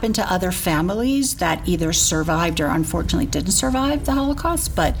happen to other families that either survived or unfortunately didn't survive the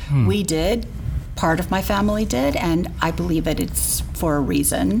Holocaust, but we did. Part of my family did, and I believe that it's for a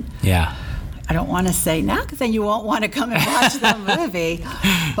reason. Yeah. I don't want to say now because then you won't want to come and watch the movie,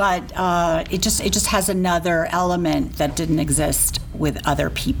 but it just has another element that didn't exist with other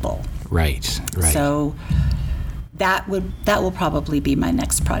people. Right. So that will probably be my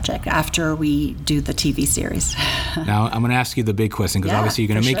next project after we do the TV series. Now, I'm going to ask you the big question because Yeah, obviously you're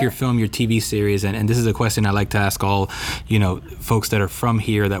going to for make your sure. film, your TV series, and this is a question I like to ask all, folks that are from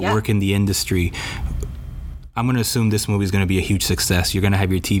here that Yeah. work in the industry. I'm going to assume this movie is going to be a huge success. You're going to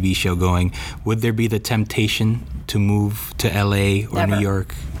have your TV show going. Would there be the temptation to move to LA or Never. New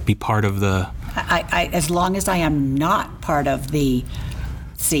York, be part of the... I as long as I am not part of the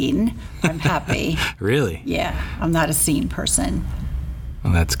scene, I'm happy. Really? Yeah, I'm not a scene person.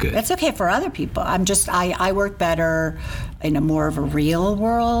 Well, that's good. That's okay for other people. I work better in a more of a real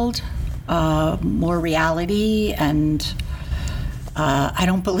world, more reality, and I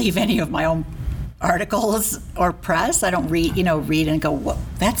don't believe any of my own articles or press. I don't read and go, "Whoa,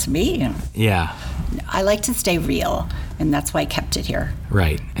 that's me." Yeah. I like to stay real, and that's why I kept it here.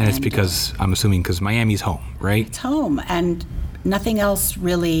 Right. And it's because, I'm assuming, because Miami's home, right? It's home, and nothing else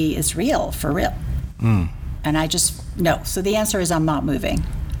really is real, for real. And I just, no. So the answer is I'm not moving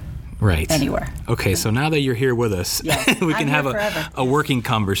Right. anywhere. Okay, so now that you're here with us, Yes, we I'm can here have forever. a working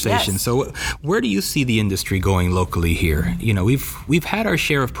conversation. Yes. So, where do you see the industry going locally here? We've had our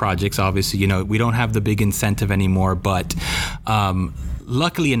share of projects. Obviously, we don't have the big incentive anymore, but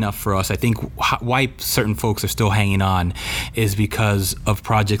luckily enough for us, I think why certain folks are still hanging on is because of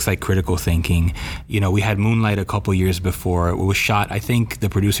projects like Critical Thinking. We had Moonlight a couple years before. It was shot, I think the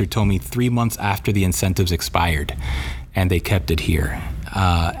producer told me, 3 months after the incentives expired, and they kept it here.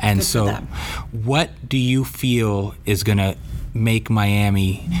 And Good so what do you feel is going to make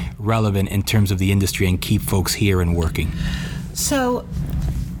Miami relevant in terms of the industry and keep folks here and working? So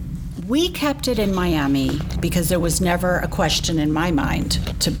we kept it in Miami because there was never a question in my mind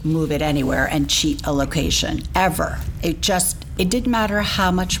to move it anywhere and cheat a location, ever. It didn't matter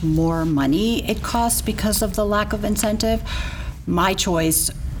how much more money it cost because of the lack of incentive. My choice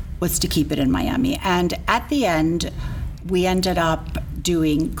was to keep it in Miami. And at the end, we ended up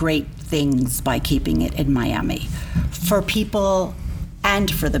doing great things by keeping it in Miami for people and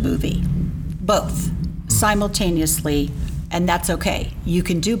for the movie, both simultaneously. And that's okay. You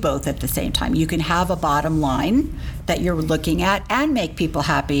can do both at the same time. You can have a bottom line that you're looking at and make people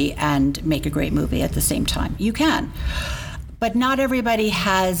happy and make a great movie at the same time. You can. But not everybody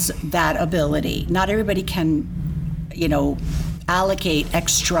has that ability. Not everybody can, allocate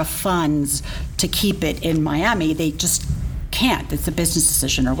extra funds to keep it in Miami. They just can't. It's a business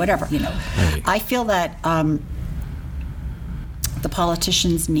decision or whatever. Right. I feel that the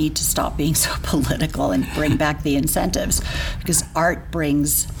politicians need to stop being so political and bring back the incentives, because art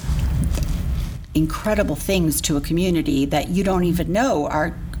brings incredible things to a community that you don't even know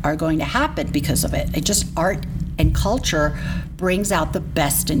are going to happen because of it. It just, art and culture brings out the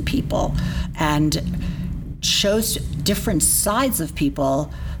best in people and shows different sides of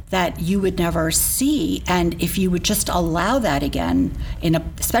people that you would never see. And if you would just allow that again,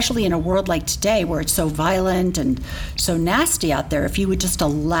 especially in a world like today where it's so violent and so nasty out there, if you would just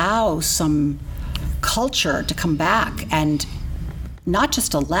allow some culture to come back, and not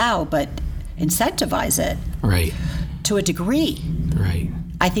just allow, but incentivize it, right, to a degree. Right.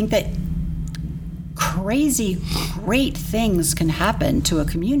 I think that crazy, great things can happen to a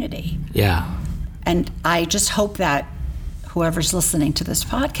community. Yeah. And I just hope that whoever's listening to this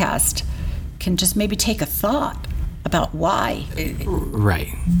podcast can just maybe take a thought about why.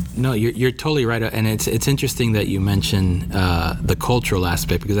 Right. No, you're totally right, and it's interesting that you mention the cultural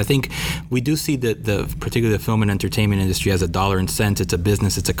aspect, because I think we do see the particularly the film and entertainment industry as a dollar and cents. It's a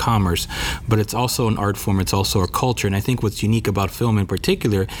business, it's a commerce, but it's also an art form. It's also a culture, and I think what's unique about film in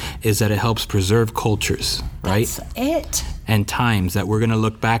particular is that it helps preserve cultures, right? That's it. And times that we're going to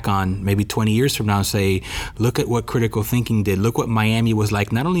look back on maybe 20 years from now and say, look at what Critical Thinking did. Look what Miami was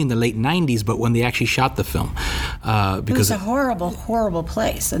like, not only in the late 90s, but when they actually shot the film. Because it was a horrible, horrible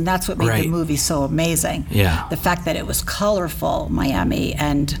place. And that's what made the movie so amazing. Yeah. The fact that it was colorful, Miami,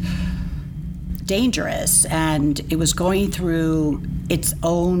 and dangerous. And it was going through its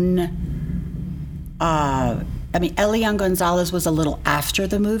own... Elian Gonzalez was a little after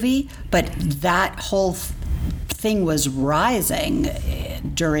the movie, but that whole thing was rising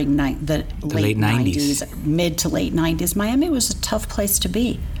during the late 90s, mid to late 90s. Miami was a tough place to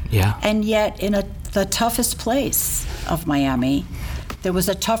be. Yeah. And yet, in the toughest place of Miami, there was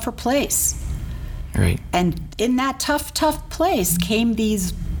a tougher place. Right. And in that tough place came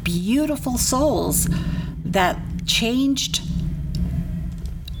these beautiful souls that changed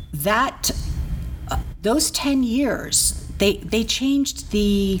that. Those 10 years, they changed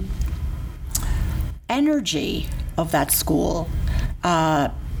the energy of that school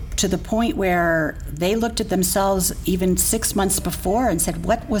to the point where they looked at themselves even 6 months before and said,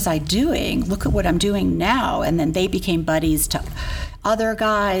 what was I doing? Look at what I'm doing now. And then they became buddies to other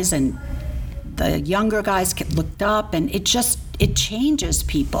guys, and the younger guys looked up, and it changes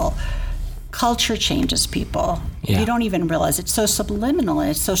people. Culture changes people. Yeah. You don't even realize it's so subliminal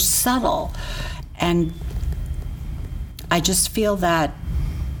and it's so subtle. And I just feel that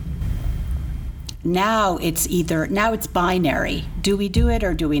now it's binary. Do we do it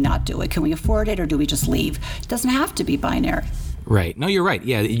or do we not do it? Can we afford it or do we just leave? It doesn't have to be binary. Right. No, you're right.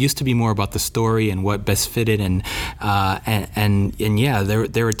 Yeah, it used to be more about the story and what best fitted, and yeah,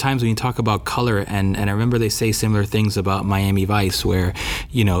 there were times when you talk about color, and I remember they say similar things about Miami Vice, where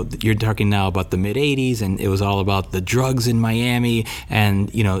you're talking now about the mid '80s, and it was all about the drugs in Miami,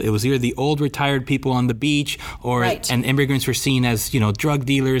 and it was either the old retired people on the beach, or right. And immigrants were seen as drug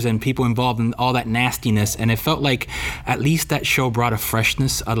dealers and people involved in all that nastiness, and it felt like at least that show brought a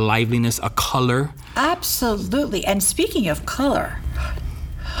freshness, a liveliness, a color. Absolutely. And speaking of color,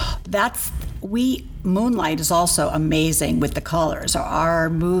 Moonlight is also amazing with the colors. Our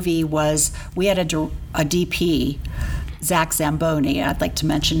movie we had a DP, Zach Zamboni. I'd like to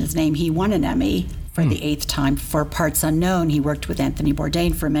mention his name. He won an Emmy for the 8th time for Parts Unknown. He worked with Anthony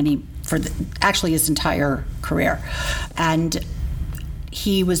Bourdain actually his entire career. And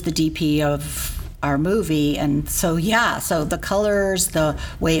he was the DP of our movie, and so the colors, the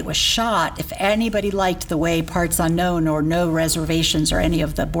way it was shot, if anybody liked the way Parts Unknown or No Reservations or any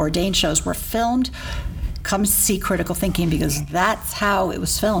of the Bourdain shows were filmed, come see Critical Thinking, because that's how it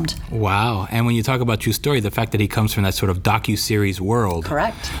was filmed. Wow. And when you talk about true story, the fact that he comes from that sort of docu-series world.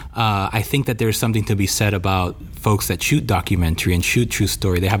 Correct. I think that there's something to be said about folks that shoot documentary and shoot true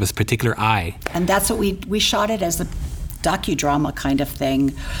story. They have a particular eye. And that's what we shot it as a docudrama kind of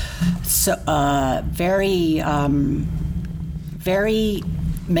thing. So very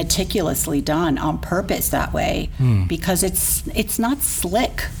meticulously done on purpose that way, because it's not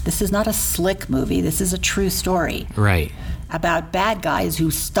slick. This is not a slick movie. This is a true story. Right. About bad guys who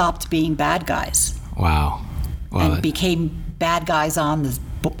stopped being bad guys. Wow. And became bad guys on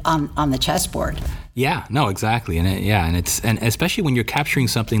the chessboard. Yeah, no, exactly. And especially when you're capturing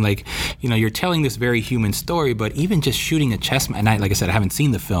something like, you're telling this very human story, but even just shooting a chess match, and like I said, I haven't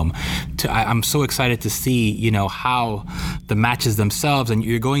seen the film, I'm so excited to see, how the matches themselves, and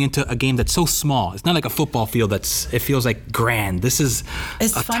you're going into a game that's so small. It's not like a football field it feels like grand. This is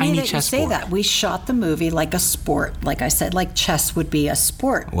it's a funny tiny that chessboard. You say that. We shot the movie like a sport, like I said, like chess would be a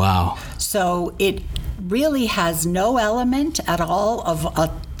sport. Wow. So it really has no element at all of a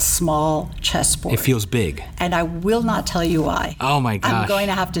small chessboard. It feels big. And I will not tell you why. Oh my gosh. I'm going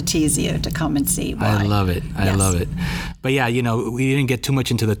to have to tease you to come and see why. I love it. I Yes. love it. But yeah, we didn't get too much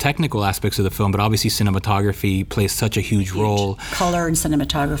into the technical aspects of the film, but obviously cinematography plays such a huge role. Color and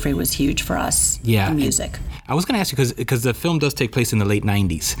cinematography was huge for us. Yeah. And music. I was going to ask you, because the film does take place in the late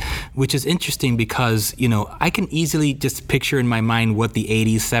 90s, which is interesting because, I can easily just picture in my mind what the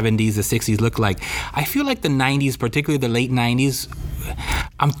 80s, 70s, the 60s look like. I feel like the 90s, particularly the late 90s,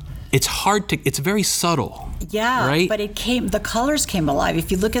 it's very subtle. Yeah, right? But the colors came alive. If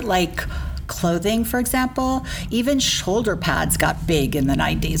you look at like clothing, for example, even shoulder pads got big in the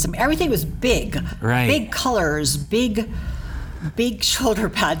 90s. I mean, everything was big. Right. Big colors, big shoulder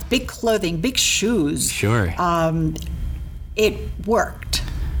pads, big clothing, big shoes. Sure. It worked,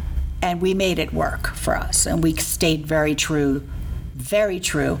 and we made it work for us, and we stayed very true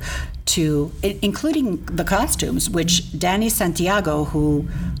to, including the costumes, which Danny Santiago, who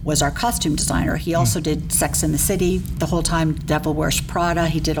was our costume designer, he also did Sex and the City the whole time, Devil Wears Prada,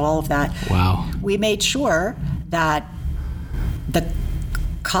 he did all of that. Wow. We made sure that the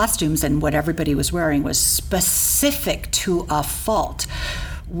costumes and what everybody was wearing was specific to a fault.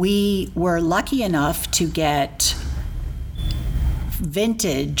 We were lucky enough to get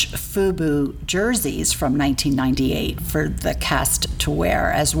vintage FUBU jerseys from 1998 for the cast to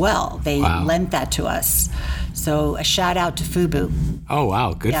wear as well. They lent that to us. So a shout out to FUBU. Oh,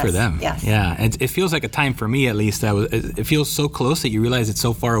 wow. Good for them. Yes. Yeah. It feels like a time for me, at least. It feels so close that you realize it's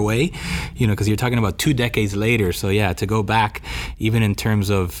so far away, because you're talking about 2 decades later. So, yeah, to go back, even in terms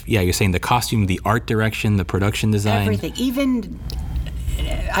of, you're saying the costume, the art direction, the production design. Everything. Even,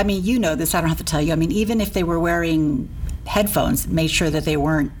 I mean, this, I don't have to tell you. I mean, even if they were wearing headphones, made sure that they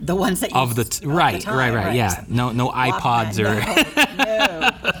weren't the ones that right. Yeah, no iPods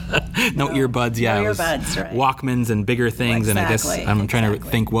no earbuds. Yeah, no earbuds, right. Walkmans and bigger things. Exactly, and I guess I'm trying to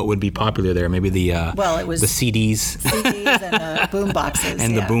think what would be popular there. Maybe the it was the CDs and the boom boxes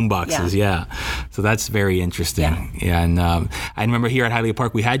and the boom boxes. Yeah. So that's very interesting. Yeah, and I remember here at Hialeah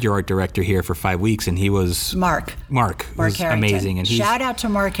Park we had your art director here for 5 weeks, and he was Mark was Harrington. amazing. And shout out to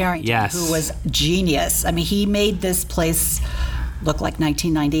Mark Harrington, who was genius. I mean, he made this place look like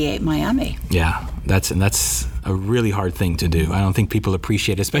 1998 Miami. Yeah, that's a really hard thing to do. I don't think people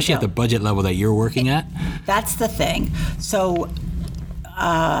appreciate it, especially at the budget level that you're working at. That's the thing. So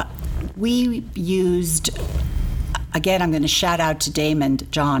we used, again, I'm going to shout out to Damon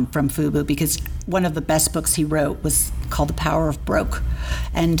John from FUBU, because one of the best books he wrote was called The Power of Broke.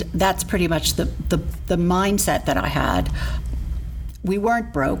 And that's pretty much the mindset that I had. We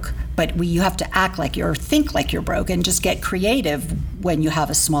weren't broke, but you have to act like think like you're broke and just get creative when you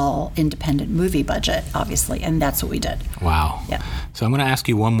have a small independent movie budget, obviously, and that's what we did. Wow. Yeah. So I'm going to ask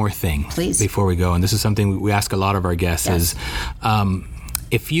you one more thing, please, before we go, and this is something we ask a lot of our guests: is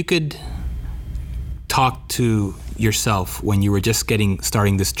if you could talk to yourself when you were just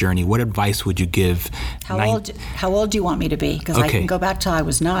starting this journey, what advice would you give? How old do you want me to be? Because I can go back till I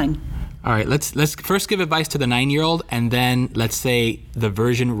was 9. All right, let's first give advice to the 9-year-old, and then let's say the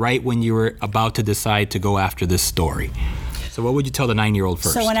version right when you were about to decide to go after this story. So what would you tell the 9-year-old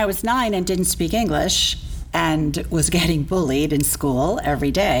first? So when I was 9 and didn't speak English and was getting bullied in school every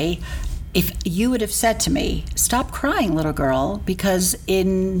day, if you would have said to me, stop crying, little girl, because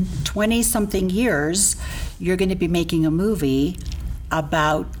in 20-something years, you're going to be making a movie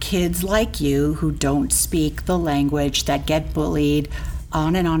about kids like you who don't speak the language, that get bullied,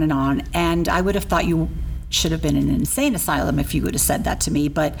 on and on and on. And I would have thought you should have been in an insane asylum if you would have said that to me,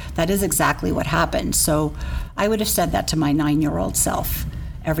 but that is exactly what happened. So I would have said that to my 9-year-old self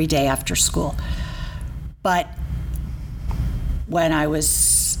every day after school. But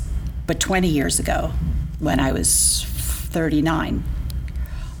 20 years ago, when I was 39,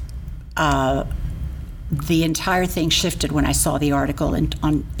 the entire thing shifted when I saw the article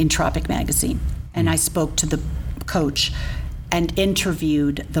in Tropic magazine. And I spoke to the coach and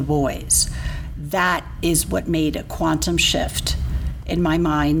interviewed the boys. That is what made a quantum shift in my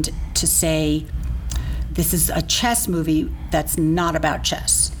mind to say, this is a chess movie that's not about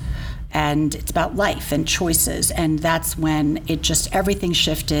chess. And it's about life and choices. And that's when everything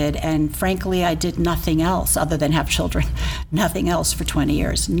shifted. And frankly, I did nothing else other than have children. Nothing else for 20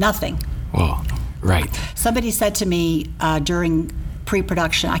 years. Nothing. Well, right. Somebody said to me during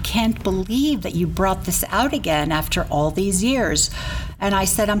pre-production, I can't believe that you brought this out again after all these years. And I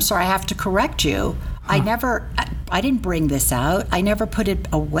said, I'm sorry, I have to correct you. I didn't bring this out. I never put it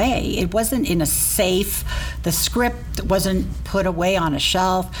away. It wasn't in a safe. The script wasn't put away on a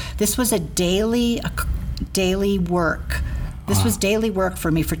shelf. This was a daily work. This was daily work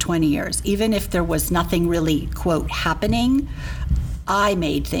for me for 20 years. Even if there was nothing really, quote, happening, I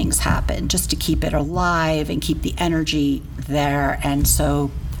made things happen just to keep it alive and keep the energy there. And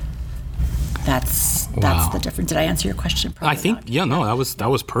so that's the difference. Did I answer your question? I think, that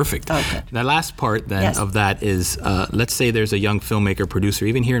was perfect. Okay. The last part then Yes. of that is, let's say there's a young filmmaker, producer,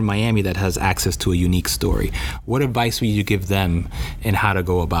 even here in Miami, that has access to a unique story. What advice would you give them in how to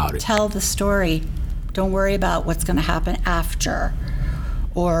go about it? Tell the story. Don't worry about what's going to happen after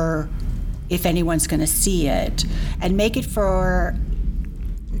or if anyone's going to see it. And make it for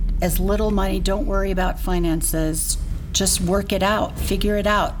as little money. Don't worry about finances. Just work it out. Figure it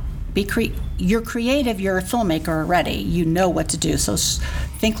out. You're creative. You're a filmmaker already. You know what to do. So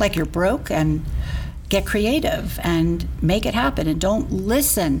think like you're broke and get creative and make it happen. And don't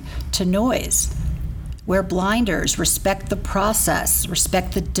listen to noise. Wear blinders. Respect the process.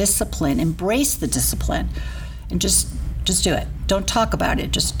 Respect the discipline. Embrace the discipline. And just do it. Don't talk about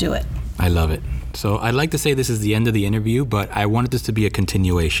it. Just do it. I love it. So I'd like to say this is the end of the interview, but I wanted this to be a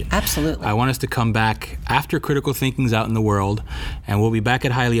continuation. Absolutely. I want us to come back after Critical Thinking's out in the world, and we'll be back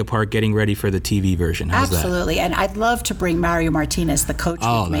at Hialeah Park getting ready for the TV version. How's Absolutely. And I'd love to bring Mario Martinez, the coach,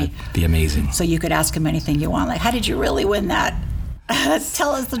 that? with me. That'd be amazing. So you could ask him anything you want. Like, how did you really win that?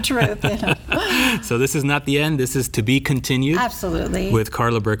 Tell us the truth. You know? So this is not the end. This is to be continued. Absolutely. With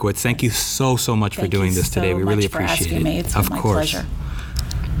Carla Berkowitz. Thank you so much for doing this today. We really appreciate it. Me. It's been my pleasure.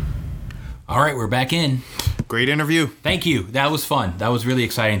 All right, we're back in. Great interview. Thank you. That was fun. That was really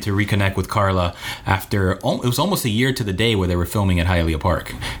exciting to reconnect with Carla after, it was almost a year to the day where they were filming at Hialeah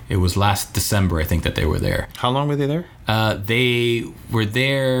Park. It was last December, I think, that they were there. How long were they there? They were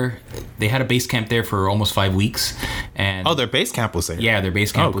there, they had a base camp there for almost 5 weeks. And their base camp was there. Yeah, their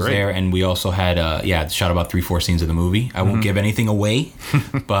base camp was great. there. And we also had, shot about 3-4 scenes of the movie. I won't give anything away,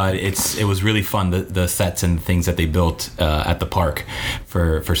 but it was really fun, the sets and things that they built at the park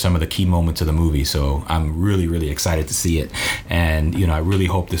for some of the key moments of the movie. So I'm really, really excited to see it. And, I really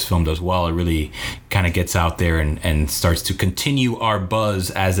hope this film does well. It really kind of gets out there and starts to continue our buzz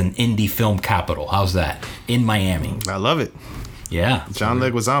as an indie film capital. How's that? In Miami. I love it. Yeah. John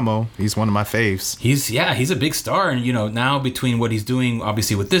Leguizamo, he's one of my faves. He's a big star. And, now between what he's doing,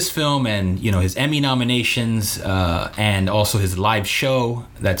 obviously, with this film and, his Emmy nominations and also his live show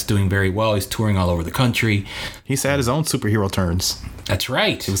that's doing very well. He's touring all over the country. He's had his own superhero turns. That's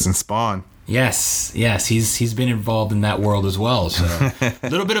right. He was in Spawn. Yes. He's been involved in that world as well. So a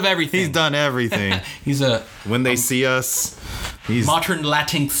little bit of everything. He's done everything. He's a When They See Us, he's modern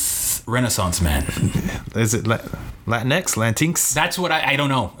Latinx Renaissance man. Is it Latinx? Latinx? That's what I don't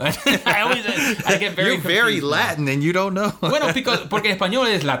know. I get very You're very confused. Latin and you don't know. Bueno, porque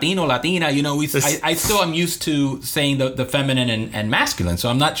español is Latino, Latina. I still am used to saying the feminine and masculine. So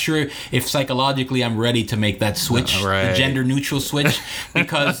I'm not sure if psychologically I'm ready to make that switch, the gender neutral switch,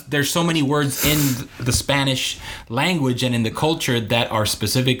 because there's so many words in the Spanish language and in the culture that are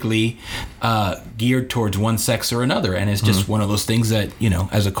specifically geared towards one sex or another, and it's just one of those things that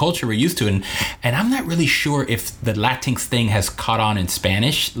as a culture we're used to, and I'm not really sure if the Latinx thing has caught on in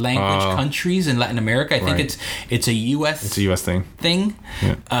Spanish language countries in Latin America. I think it's a U.S. thing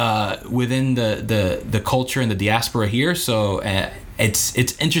Within the culture and the diaspora here. So it's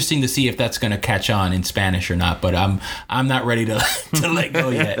interesting to see if that's going to catch on in Spanish or not. But I'm not ready to let go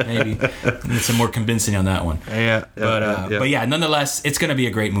yet. Maybe need some more convincing on that one. But nonetheless, it's going to be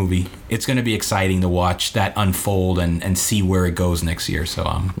a great movie. It's going to be exciting to watch that unfold and see where it goes next year.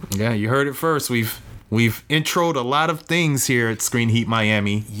 So you heard it first. We've We've introed a lot of things here at Screen Heat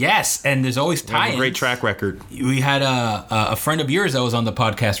Miami. Yes, and there's always We have tie-ins. a great track record. We had a friend of yours that was on the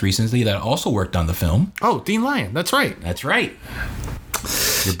podcast recently that also worked on the film. Oh, Dean Lyon. That's right. That's right.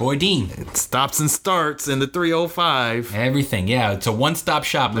 Your boy Dean. Stops and starts in the 305. Everything. Yeah, it's a one-stop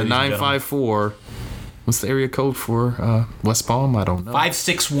shop. The ladies and gentlemen. 954. What's the area code for West Palm? I don't know.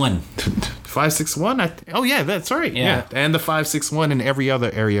 561. 561? Oh, yeah, that's right. Yeah. And the 561 in every other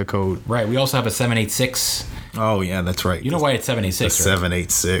area code. Right. We also have a 786. Oh, yeah, that's right. You know why it's 786, right?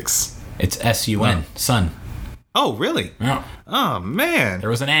 786. It's SUN. Sun. Oh, really? Yeah. Oh, man. There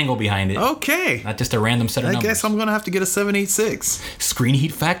was an angle behind it. Okay. Not just a random set of I numbers. guess I'm going to have to get a 786. Screen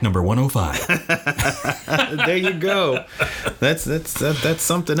Heat fact number 105. There you go. That's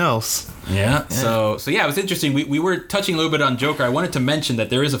something else. Yeah. So yeah, it was interesting. We were touching a little bit on Joker. I wanted to mention that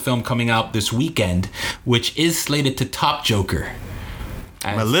there is a film coming out this weekend, which is slated to top Joker.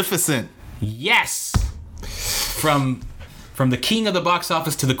 Maleficent. Yes. From the king of the box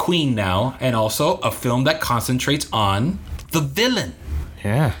office to the queen now, and also a film that concentrates on the villain.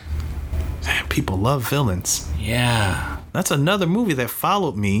 Yeah. Man, people love villains. Yeah. That's another movie that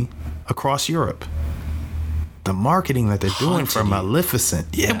followed me across Europe. The marketing that they're doing for Haunted you. Maleficent.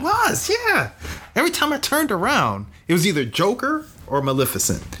 Yeah, it was. Yeah. Every time I turned around, it was either Joker or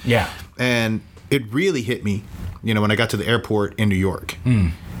Maleficent. Yeah. And it really hit me, when I got to the airport in New York.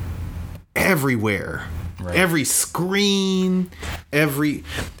 Everywhere. Right. Every screen,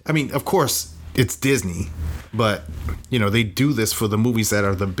 of course, it's Disney, but, they do this for the movies that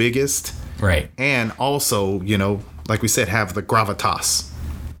are the biggest. Right. And also, like we said, have the gravitas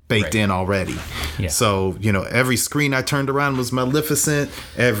baked in already. Yeah. So, every screen I turned around was Maleficent,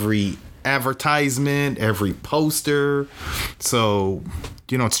 every advertisement, every poster. So,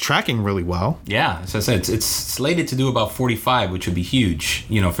 it's tracking really well. Yeah, as I said, it's slated to do about 45, which would be huge,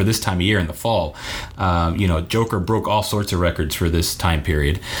 for this time of year in the fall. Joker broke all sorts of records for this time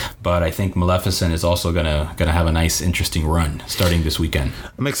period, but I think Maleficent is also gonna have a nice, interesting run starting this weekend.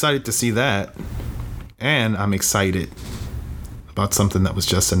 I'm excited to see that, and I'm excited about something that was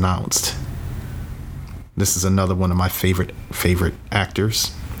just announced. This is another one of my favorite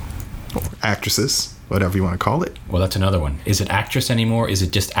actors or actresses, whatever you want to call it. Well, that's another one. Is it actress anymore? Is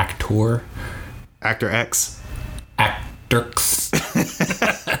it just actor? Actor X. Actrix.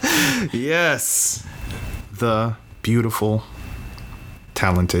 Yes. The beautiful,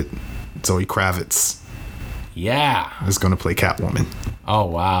 talented Zoe Kravitz Yeah. is going to play Catwoman. Oh,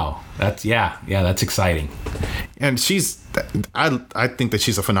 wow. That's exciting. And I think that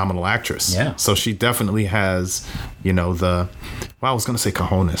she's a phenomenal actress. Yeah. So she definitely has, I was going to say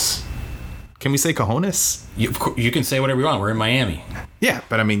cojones. Can we say cojones? You can say whatever you want. We're in Miami. Yeah,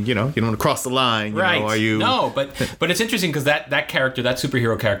 but you don't want to cross the line. Right. Are you? No, but it's interesting because that character, that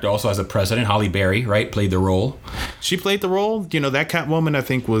superhero character, also has a president. Halle Berry, right, played the role. She played the role. That Catwoman, I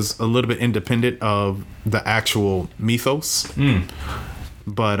think, was a little bit independent of the actual mythos.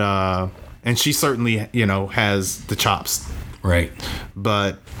 But, and she certainly, has the chops. Right.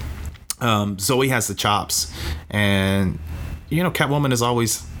 But Zoe has the chops. And, Catwoman has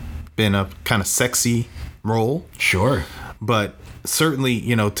always been a kind of sexy role. Sure. But certainly,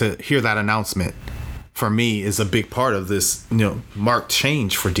 to hear that announcement for me is a big part of this, marked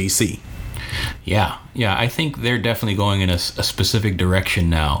change for DC. Yeah. I think they're definitely going in a specific direction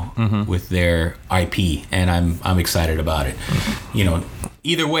now with their IP, and I'm excited about it.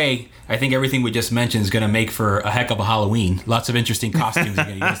 Either way, I think everything we just mentioned is going to make for a heck of a Halloween. Lots of interesting costumes. You're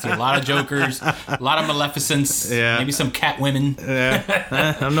going to see a lot of Jokers, a lot of Maleficents, maybe some Catwomen.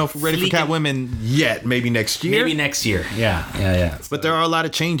 I don't know if we're ready for Catwomen yet. Maybe next year. Maybe next year. Yeah. But there are a lot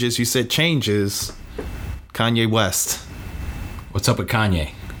of changes. You said changes. Kanye West. What's up with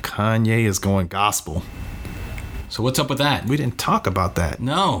Kanye? Kanye is going gospel. So what's up with that? We didn't talk about that.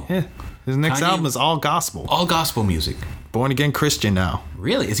 No. Yeah. His next Kanye- album is all gospel. All gospel music. Born again Christian now.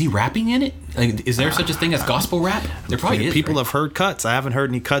 Really? Is he rapping in it? Like, is there such a thing as gospel rap? There probably is. People right? have heard cuts. I haven't heard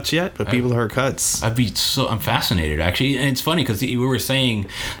any cuts yet, but people have heard cuts. I'm fascinated actually, and it's funny because we were saying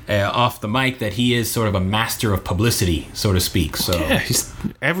off the mic that he is sort of a master of publicity, so to speak. So Yeah, he's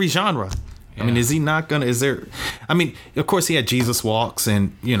every genre. I mean, is he not gonna? Is there? I mean, of course, he had Jesus Walks,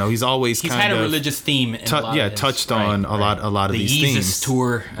 and he's always he's kind had of a religious theme. In a lot of his, touched on a lot of the these Yeezus themes.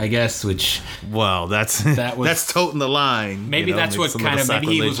 tour, I guess, which Well, that's that's toting the line. maybe that's what it's a kind little of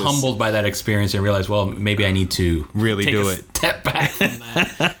maybe he was sacrilegious. humbled by that experience and realized, well, maybe I need to Really take do a it. step back from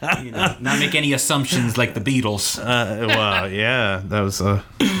that, not make any assumptions like the Beatles. Well, yeah, that was a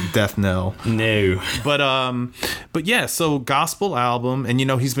death knell. No, But yeah, so gospel album, and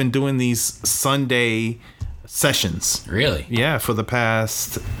he's been doing these Sunday sessions. really. Yeah, for the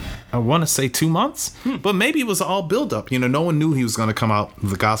past I want to say 2 months, but maybe it was all build up. No one knew he was going to come out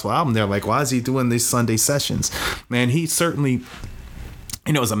with the gospel album. They're like, why is he doing these Sunday sessions? Man, he certainly,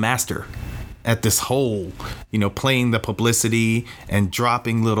 is a master at this whole, playing the publicity and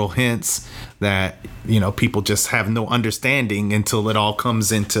dropping little hints that, people just have no understanding until it all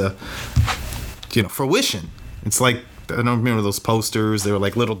comes into, fruition. It's like, I don't remember those posters. They were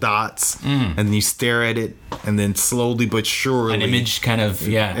like little dots, and you stare at it, and then slowly but surely, an image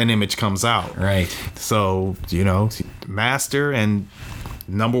an image comes out. Right. So, master and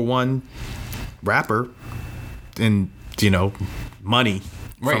number one rapper in, money.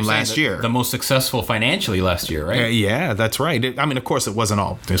 Right, from last year. The most successful financially last year, right? Yeah, that's right. Of course, it wasn't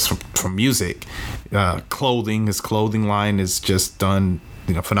all just from music. Clothing, his clothing line is just done,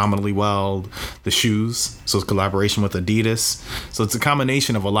 phenomenally well. The shoes, so it's collaboration with Adidas. So it's a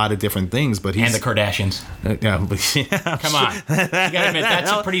combination of a lot of different things. But and the Kardashians. Come on, you gotta admit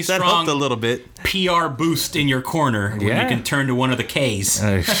that's a pretty that strong helped a little bit. PR boost in your corner when you can turn to one of the K's.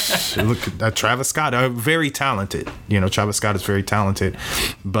 Look, Travis Scott, very talented. Travis Scott is very talented,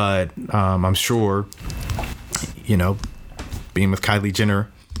 but I'm sure, being with Kylie Jenner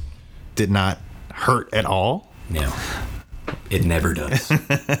did not hurt at all. No. It never does.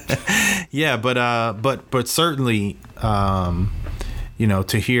 Yeah, but certainly,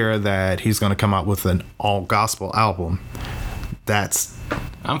 to hear that he's going to come out with an all gospel album,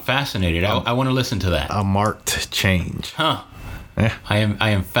 I'm fascinated. I want to listen to that. A marked change. Huh. Yeah. I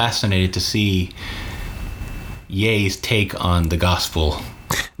am fascinated to see Ye's take on the gospel.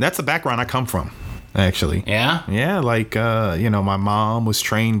 That's the background I come from. Actually. Yeah? Yeah, like, my mom was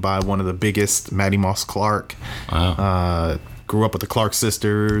trained by one of the biggest, Maddie Moss Clark. Wow. Grew up with the Clark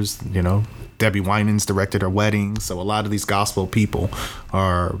sisters, Debbie Winans directed her wedding. So a lot of these gospel people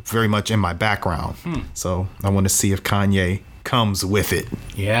are very much in my background. So I want to see if Kanye comes with it.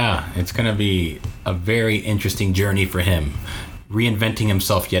 Yeah, it's going to be a very interesting journey for him. Reinventing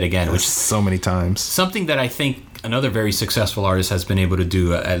himself yet again. Which so many times. Something that I think another very successful artist has been able to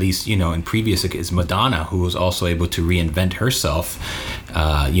do, at least, in previous, is Madonna, who was also able to reinvent herself,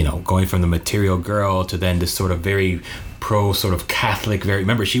 going from the material girl to then this sort of very pro sort of Catholic,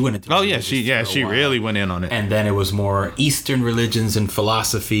 remember she went into she really went in on it. And then it was more Eastern religions and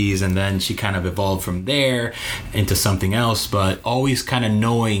philosophies, and then she kind of evolved from there into something else, but always kind of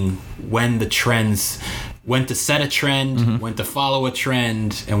knowing when to set a trend, when to follow a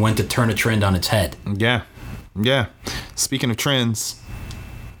trend, and when to turn a trend on its head. Yeah. Speaking of trends,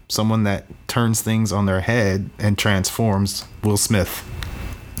 someone that turns things on their head and transforms, Will Smith.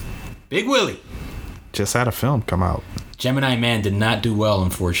 Big Willie. Just had a film come out. Gemini Man did not do well,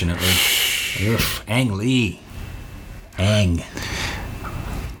 unfortunately. Ang Lee. Ang.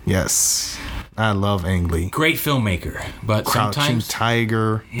 Yes. I love Ang Lee. Great filmmaker, but Crouching sometimes...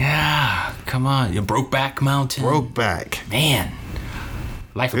 Tiger. Yeah, come on. Brokeback Mountain. Brokeback. Man.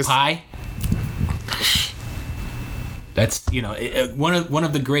 Life of Pi. That's one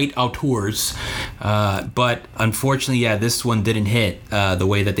of the great auteurs, but unfortunately, this one didn't hit the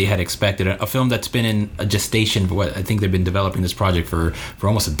way that they had expected. A film that's been in a gestation for I think they've been developing this project for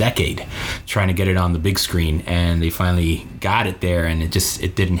almost a decade, trying to get it on the big screen, and they finally got it there, and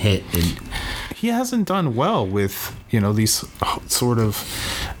it didn't hit. He hasn't done well with these sort of.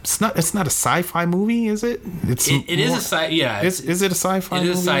 It's not a sci-fi movie, is it? Is it a sci-fi movie?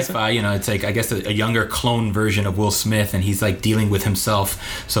 It is sci-fi. It's like, I guess, a younger clone version of Will Smith, and he's like dealing with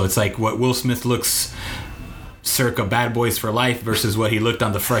himself. So it's like what Will Smith looks circa Bad Boys for Life versus what he looked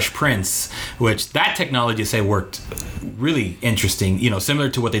on The Fresh Prince, which that technology, say, worked really interesting, similar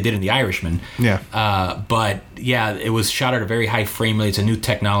to what they did in The Irishman. Yeah. But yeah, it was shot at a very high frame rate. It's a new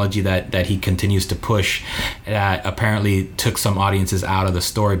technology that he continues to push. That apparently took some audiences out of the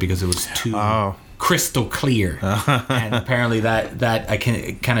story because it was too crystal clear, and apparently that I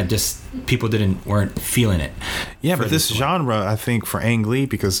can kind of just people weren't feeling it. Yeah, but this genre, I think, for Ang Lee,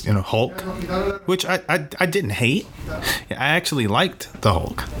 because Hulk, which I didn't hate. I actually liked the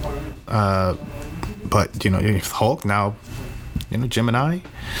Hulk, but Hulk now, Gemini.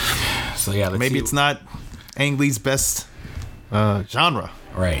 So yeah, maybe it's not Ang Lee's best genre.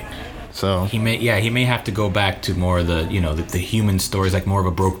 Right. So he may have to go back to more of the human stories, like more of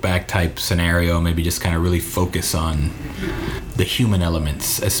a Brokeback type scenario. Maybe just kind of really focus on the human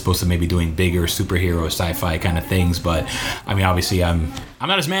elements as opposed to maybe doing bigger superhero sci-fi kind of things. But I mean, obviously, I'm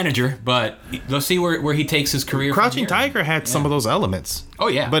not his manager, but let's see where he takes his career. Crouching Tiger had some of those elements. Oh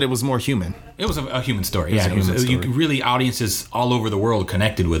yeah, but it was more human. It was a human story. It was you really, audiences all over the world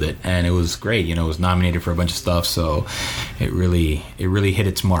connected with it, and it was great. You know, it was nominated for a bunch of stuff, so it really hit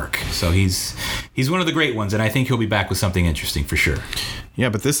its mark. So he's one of the great ones, and I think he'll be back with something interesting for sure. Yeah,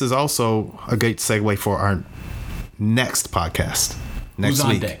 but this is also a great segue for our next podcast next Who's on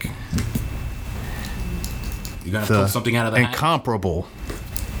week. deck? You gonna pull something out of the hat? Incomparable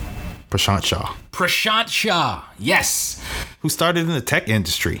Prashant Shah, Prashant Shah, yes, who started in the tech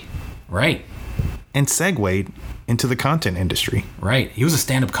industry, right, and segued into the content industry. Right. He was a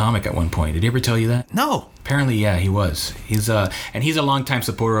stand-up comic at one point. Did he ever tell you that? No. Apparently, yeah, he was. He's a longtime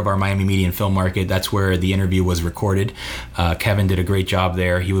supporter of our Miami Media and Film Market. That's where the interview was recorded. Kevin did a great job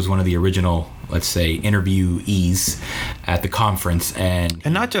there. He was one of the original, let's say, interviewees at the conference, and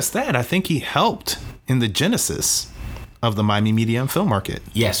not just that. I think he helped in the genesis of the Miami Media and Film Market.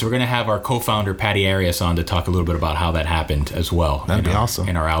 Yes, we're going to have our co-founder Patty Arias on to talk a little bit about how that happened as well. That'd be awesome.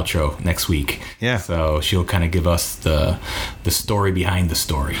 In our outro next week. Yeah. So she'll kind of give us the story behind the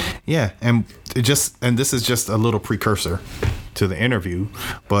story. Yeah, and this is just a little precursor to the interview,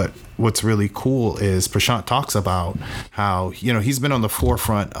 but what's really cool is Prashant talks about how, you know, he's been on the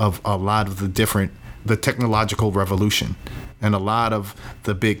forefront of a lot of the technological revolution and a lot of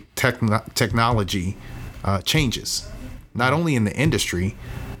the big technology changes. Not only in the industry,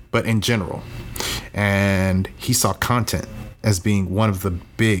 but in general. And he saw content as being one of the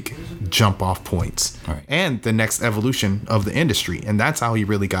big jump off points and the next evolution of the industry. And that's how he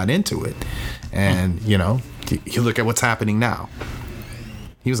really got into it. And, you know, you look at what's happening now.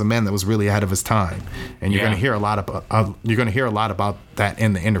 He was a man that was really ahead of his time, and you're going to hear a lot about that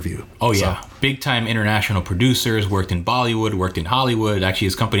in the interview. Oh yeah, big time international producers, worked in Bollywood, worked in Hollywood. Actually,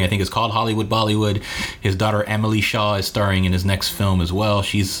 his company I think is called Hollywood Bollywood. His daughter Emily Shaw is starring in his next film as well.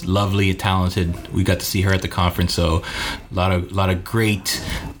 She's lovely and talented. We got to see her at the conference, so a lot of great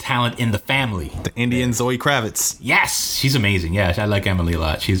talent in the family. The Indian Zoe Kravitz. Yes, she's amazing. Yeah, I like Emily a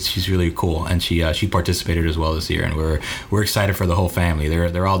lot. She's really cool, and she participated as well this year, and we're excited for the whole family.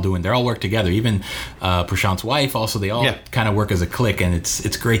 They're all work together. Even Prashant's wife, also they all kind of work as a clique, and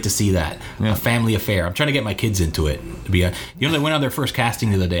it's great to see that a family affair. I'm trying to get my kids into it. They went on their first casting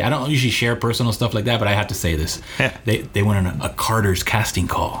the other day. I don't usually share personal stuff like that, but I have to say this. They went on a Carter's casting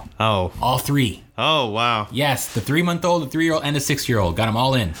call. Oh, all three. Oh wow. Yes, the 3-month-old, the 3-year-old, and the 6-year-old. Got them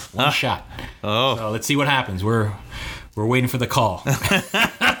all in one shot. Oh. So let's see what happens. We're waiting for the call.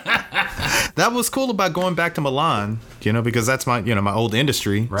 That was cool about going back to Milan, you know, because that's my old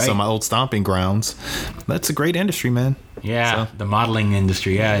industry, so my old stomping grounds. That's a great industry, man. Yeah, the modeling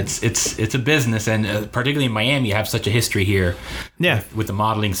industry. Yeah, it's a business, and particularly in Miami, you have such a history here. Yeah, with the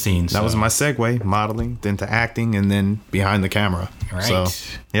modeling scene. That was my segue: modeling, then to acting, and then behind the camera. Right. So,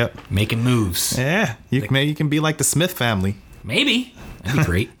 yep, making moves. Yeah, maybe you can be like the Smith family. Maybe that'd be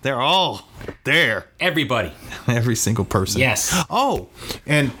great. They're all there. Everybody. Every single person. Yes. Oh,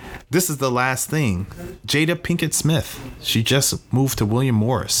 and this is the last thing. Jada Pinkett Smith. She just moved to William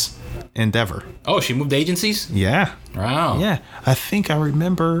Morris Endeavor. Oh, she moved agencies? Yeah. Wow. Yeah. I think I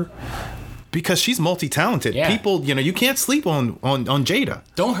remember because she's multi-talented. Yeah. People, you can't sleep on Jada.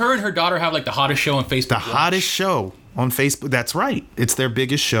 Don't her and her daughter have like the hottest show on Facebook? The hottest show on Facebook. That's right. It's their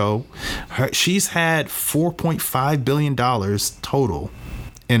biggest show. She's had $4.5 billion total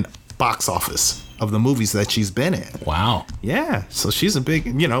in box office of the movies that she's been in. Wow. Yeah. So she's a big,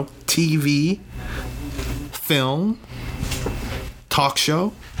 TV, film, talk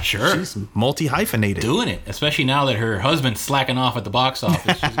show. Sure. She's multi-hyphenated. Doing it. Especially now that her husband's slacking off at the box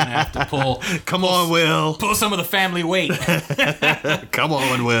office. She's going to have to pull... Come on, Will. Pull some of the family weight. Come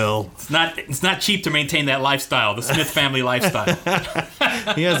on, Will. It's not cheap to maintain that lifestyle, the Smith family lifestyle.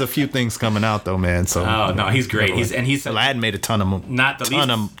 He has a few things coming out, though, man. So. Oh, no, he's great. He's Aladdin made a ton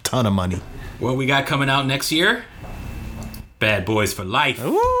of money. What we got coming out next year? Bad Boys for Life.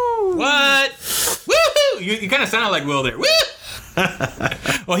 Ooh. What? Woohoo! You kind of sounded like Will there. Woo!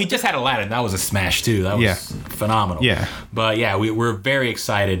 Well, he just had Aladdin. That was a smash too. That was phenomenal. Yeah. But yeah, we're very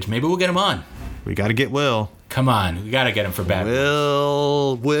excited. Maybe we'll get him on. We got to get Will. Come on, we got to get him for Bad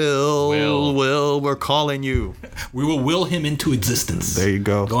Will, we're calling you. We will will him into existence. There you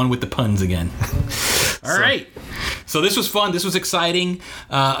go. Going with the puns again. All right. So this was fun. This was exciting.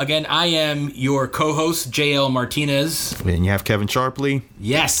 Again, I am your co-host, JL Martinez. And you have Kevin Sharpley.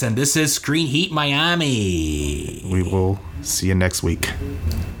 Yes, and this is Screen Heat Miami. We will see you next week.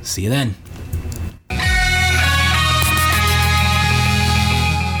 See you then.